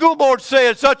 the school board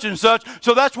said such and such,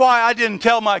 so that's why I didn't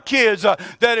tell my kids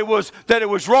that it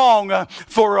was wrong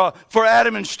for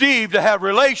Adam and Steve to have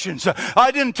relations. I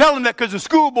didn't tell them that because the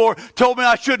school board told me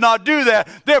I should not do that.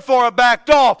 Therefore, I backed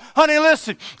off. Honey,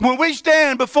 listen, when we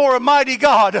stand before a mighty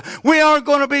God, we aren't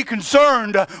going to be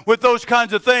concerned with those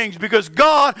kinds of things because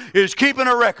God is keeping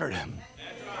a record.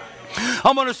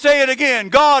 I'm going to say it again.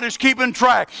 God is keeping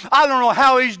track. I don't know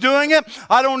how He's doing it.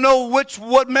 I don't know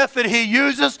what method He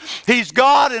uses. He's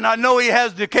God, and I know He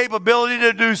has the capability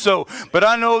to do so. But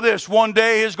I know this, one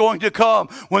day is going to come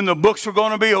when the books are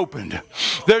going to be opened.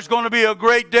 There's going to be a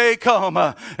great day come,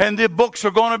 and the books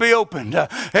are going to be opened.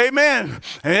 Amen.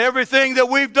 And everything that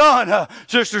we've done,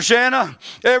 Sister Shanna,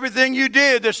 everything you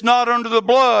did that's not under the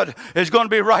blood is going to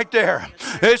be right there.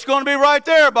 It's going to be right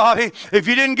there, Bobby. If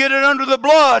you didn't get it under the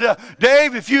blood,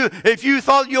 Dave, if you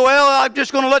thought, well, I'm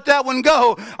just going to let that one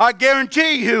go, I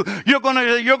guarantee you, you're going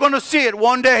to see it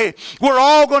one day. We're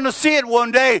all going to see it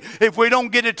one day if we don't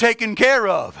get it taken care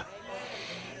of.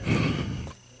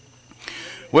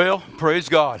 Well, praise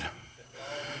God.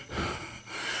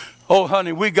 Oh,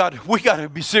 honey, we got to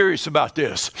be serious about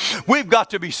this. We've got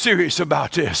to be serious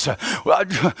about this.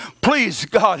 Please,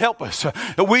 God, help us.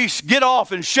 We get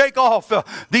off and shake off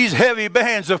these heavy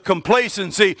bands of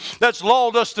complacency that's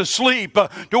lulled us to sleep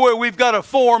to where we've got a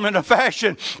form and a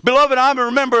fashion. Beloved, I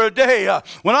remember a day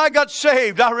when I got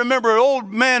saved. I remember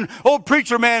an old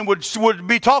preacher man would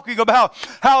be talking about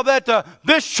how that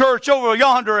this church over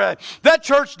yonder, that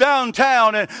church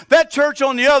downtown, and that church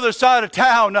on the other side of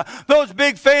town, those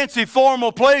big fancy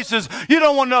formal places, you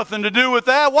don't want nothing to do with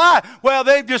that. Why? Well,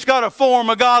 they've just got a form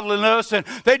of godliness and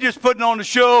they just putting on a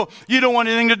show. You don't want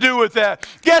anything to do with that.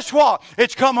 Guess what?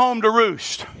 It's come home to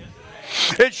roost.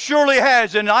 It surely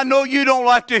has, and I know you don't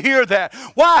like to hear that.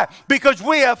 Why? Because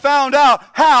we have found out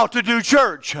how to do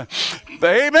church.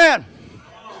 Amen.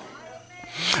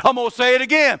 I'm going to say it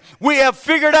again. We have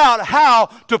figured out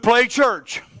how to play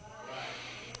church.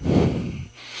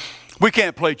 We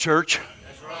can't play church.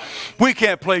 We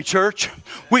can't play church.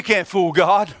 We can't fool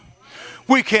God.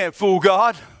 We can't fool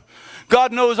God.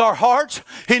 God knows our hearts.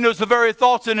 He knows the very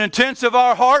thoughts and intents of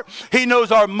our heart. He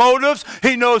knows our motives.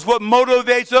 He knows what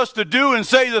motivates us to do and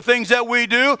say the things that we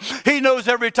do. He knows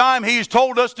every time He's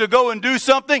told us to go and do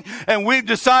something and we've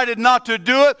decided not to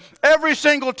do it. Every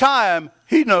single time,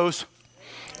 He knows.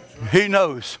 He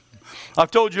knows. I've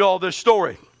told you all this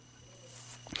story.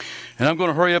 And I'm going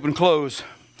to hurry up and close.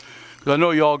 I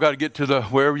know you all got to get to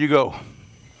wherever you go.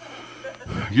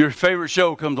 Your favorite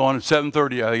show comes on at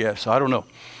 7:30, I guess. I don't know.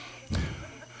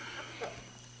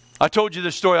 I told you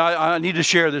this story. I need to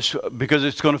share this because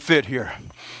it's going to fit here.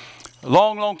 A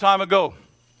long, long time ago,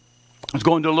 I was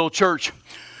going to a little church.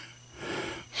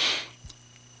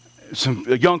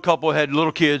 A young couple had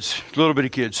little kids, little bitty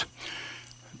kids.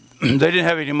 They didn't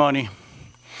have any money.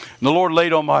 And the Lord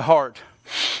laid on my heart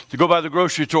to go by the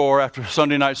grocery store after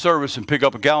Sunday night service and pick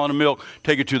up a gallon of milk,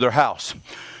 take it to their house.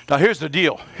 Now here's the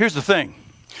deal. Here's the thing.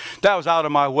 That was out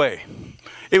of my way.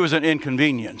 It was an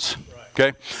inconvenience.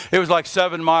 Okay? It was like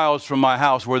 7 miles from my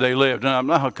house where they lived. And I'm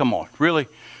like, oh, come on, really?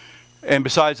 And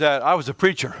besides that, I was a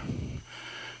preacher.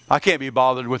 I can't be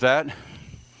bothered with that.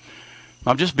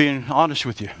 I'm just being honest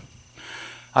with you.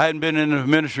 I hadn't been in the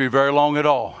ministry very long at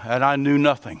all, and I knew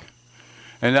nothing.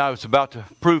 And I was about to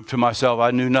prove to myself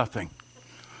I knew nothing.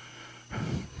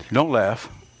 Don't laugh.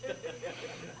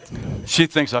 She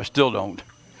thinks I still don't.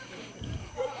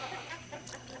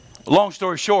 Long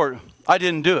story short, I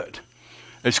didn't do it.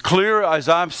 As clear as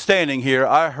I'm standing here,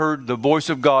 I heard the voice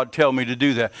of God tell me to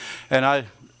do that. And I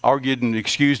argued and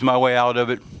excused my way out of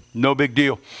it. No big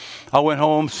deal. I went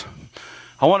home.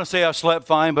 I want to say I slept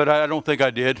fine, but I don't think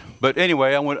I did. But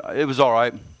anyway, it was all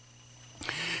right.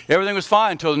 Everything was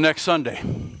fine until the next Sunday,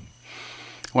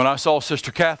 when I saw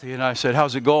Sister Kathy, and I said,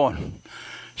 how's it going?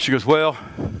 She goes, well,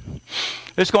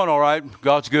 it's going all right.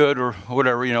 God's good, or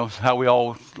whatever, you know, how we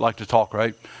all like to talk,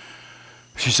 right?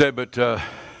 She said, but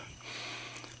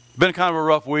been kind of a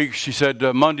rough week. She said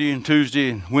Monday and Tuesday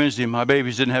and Wednesday, my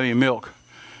babies didn't have any milk.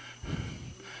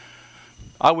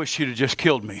 I wish she'd have just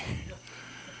killed me.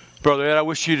 Brother Ed, I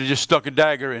wish she'd have just stuck a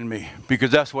dagger in me,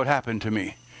 because that's what happened to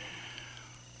me.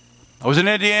 I was in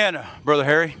Indiana, Brother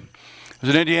Harry. I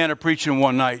was in Indiana preaching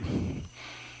one night.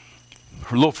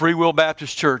 A little Free Will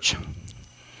Baptist church.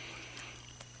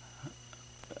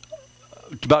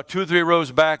 About 2 or 3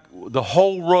 rows back, the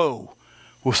whole row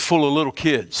was full of little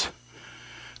kids.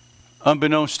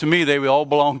 Unbeknownst to me, they all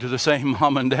belonged to the same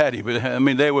mom and daddy. But I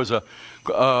mean, they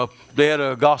had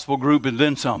a gospel group and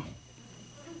then some.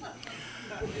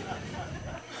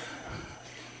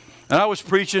 And I was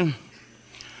preaching,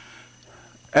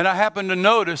 and I happened to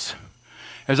notice,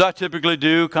 as I typically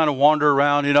do, kind of wander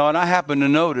around, you know, and I happened to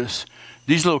notice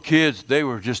these little kids, they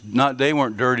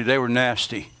weren't dirty, they were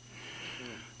nasty.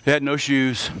 They had no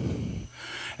shoes,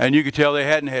 and you could tell they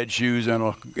hadn't had shoes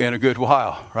in a good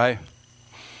while, right?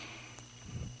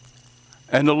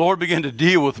 And the Lord began to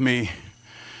deal with me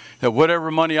that whatever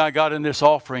money I got in this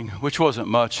offering, which wasn't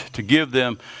much, to give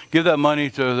that money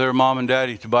to their mom and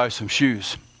daddy to buy some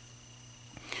shoes.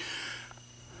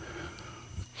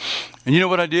 And you know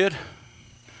what I did?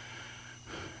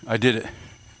 I did it.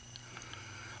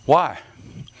 Why?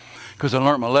 Because I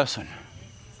learned my lesson.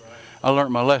 I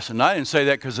learned my lesson. I didn't say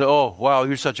that because, oh, wow,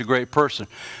 you're such a great person.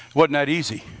 It wasn't that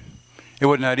easy. It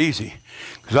wasn't that easy.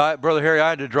 Because, Brother Harry, I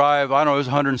had to drive, I don't know, it was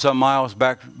 100 and some miles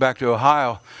back to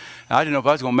Ohio. And I didn't know if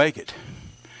I was going to make it.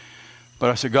 But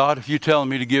I said, God, if you're telling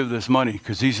me to give this money,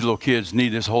 because these little kids need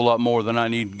this a whole lot more than I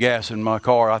need gas in my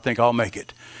car, I think I'll make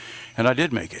it. And I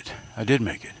did make it. I did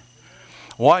make it.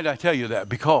 Why did I tell you that?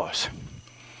 Because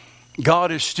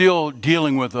God is still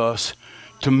dealing with us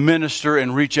to minister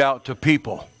and reach out to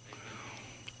people.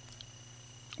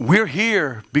 We're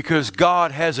here because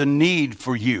God has a need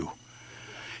for you.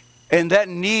 And that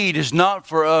need is not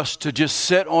for us to just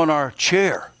sit on our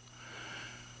chair.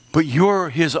 But you're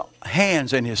His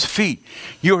hands and His feet.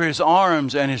 You're His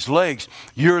arms and His legs.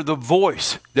 You're the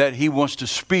voice that He wants to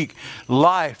speak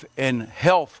life and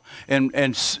health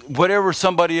and whatever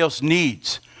somebody else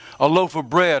needs. A loaf of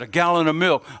bread, a gallon of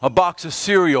milk, a box of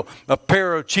cereal, a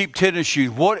pair of cheap tennis shoes,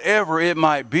 whatever it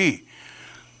might be.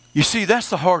 You see, that's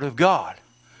the heart of God.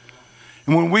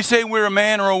 And when we say we're a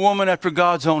man or a woman after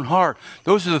God's own heart,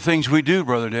 those are the things we do,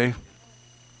 Brother Dave.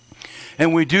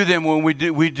 And we do them when we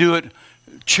do it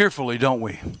cheerfully, don't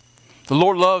we? The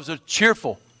Lord loves a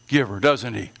cheerful giver,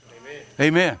 doesn't He? Amen.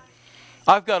 Amen.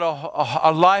 I've got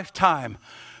a lifetime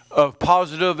of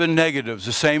positive and negatives,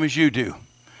 the same as you do.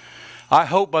 I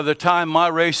hope by the time my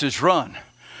race is run,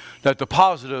 that the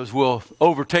positives will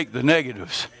overtake the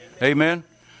negatives. Amen.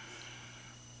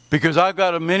 Because I've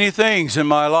got many things in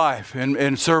my life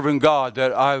in serving God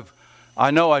that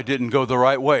I know I didn't go the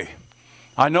right way.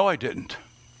 I know I didn't.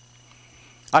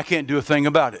 I can't do a thing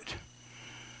about it.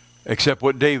 Except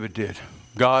what David did.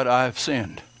 God, I have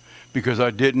sinned because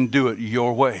I didn't do it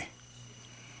your way.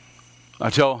 I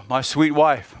tell my sweet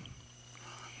wife,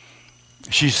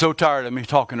 she's so tired of me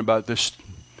talking about this.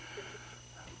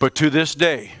 But to this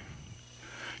day,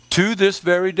 to this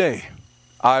very day,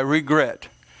 I regret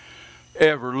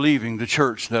ever leaving the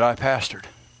church that I pastored.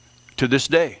 To this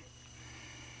day.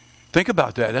 Think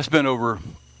about that. That's been over,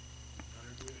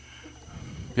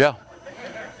 yeah.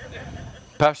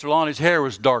 Pastor Lonnie's hair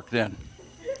was dark then.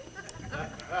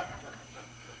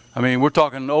 I mean, we're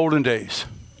talking olden days,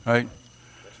 right?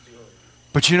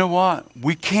 But you know what?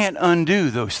 We can't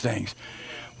undo those things.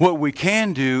 What we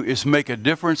can do is make a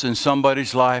difference in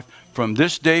somebody's life from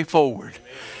this day forward.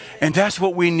 And that's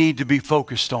what we need to be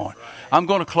focused on. I'm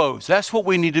going to close. That's what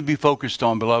we need to be focused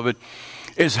on, beloved,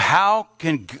 is how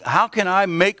can I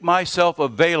make myself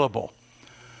available?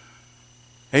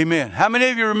 Amen. How many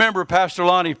of you remember Pastor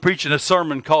Lonnie preaching a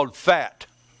sermon called Fat?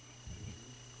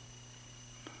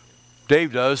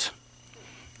 Dave does.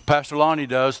 Pastor Lonnie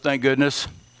does, thank goodness.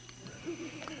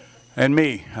 And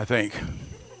me, I think.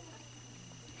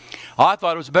 I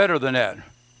thought it was better than that.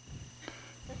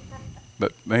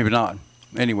 But maybe not.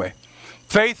 Anyway.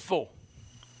 Faithful.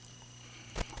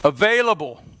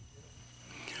 Available.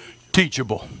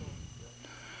 teachable.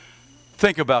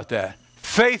 Think about that.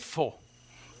 Faithful,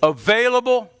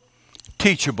 available,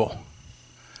 teachable.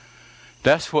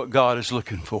 That's what God is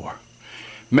looking for.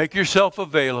 Make yourself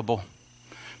available.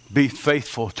 Be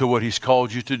faithful to what He's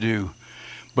called you to do.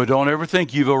 But don't ever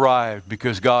think you've arrived,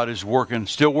 because God is working,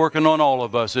 still working on all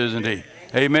of us, isn't He?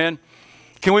 Amen?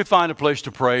 Can we find a place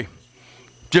to pray?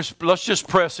 Let's just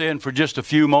press in for just a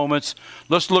few moments.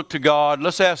 Let's look to God.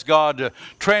 Let's ask God to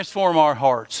transform our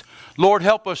hearts. Lord,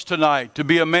 help us tonight to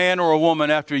be a man or a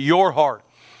woman after your heart.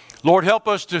 Lord, help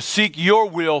us to seek your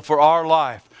will for our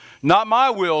life. Not my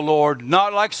will, Lord,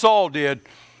 not like Saul did,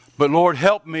 but Lord,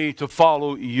 help me to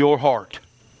follow your heart.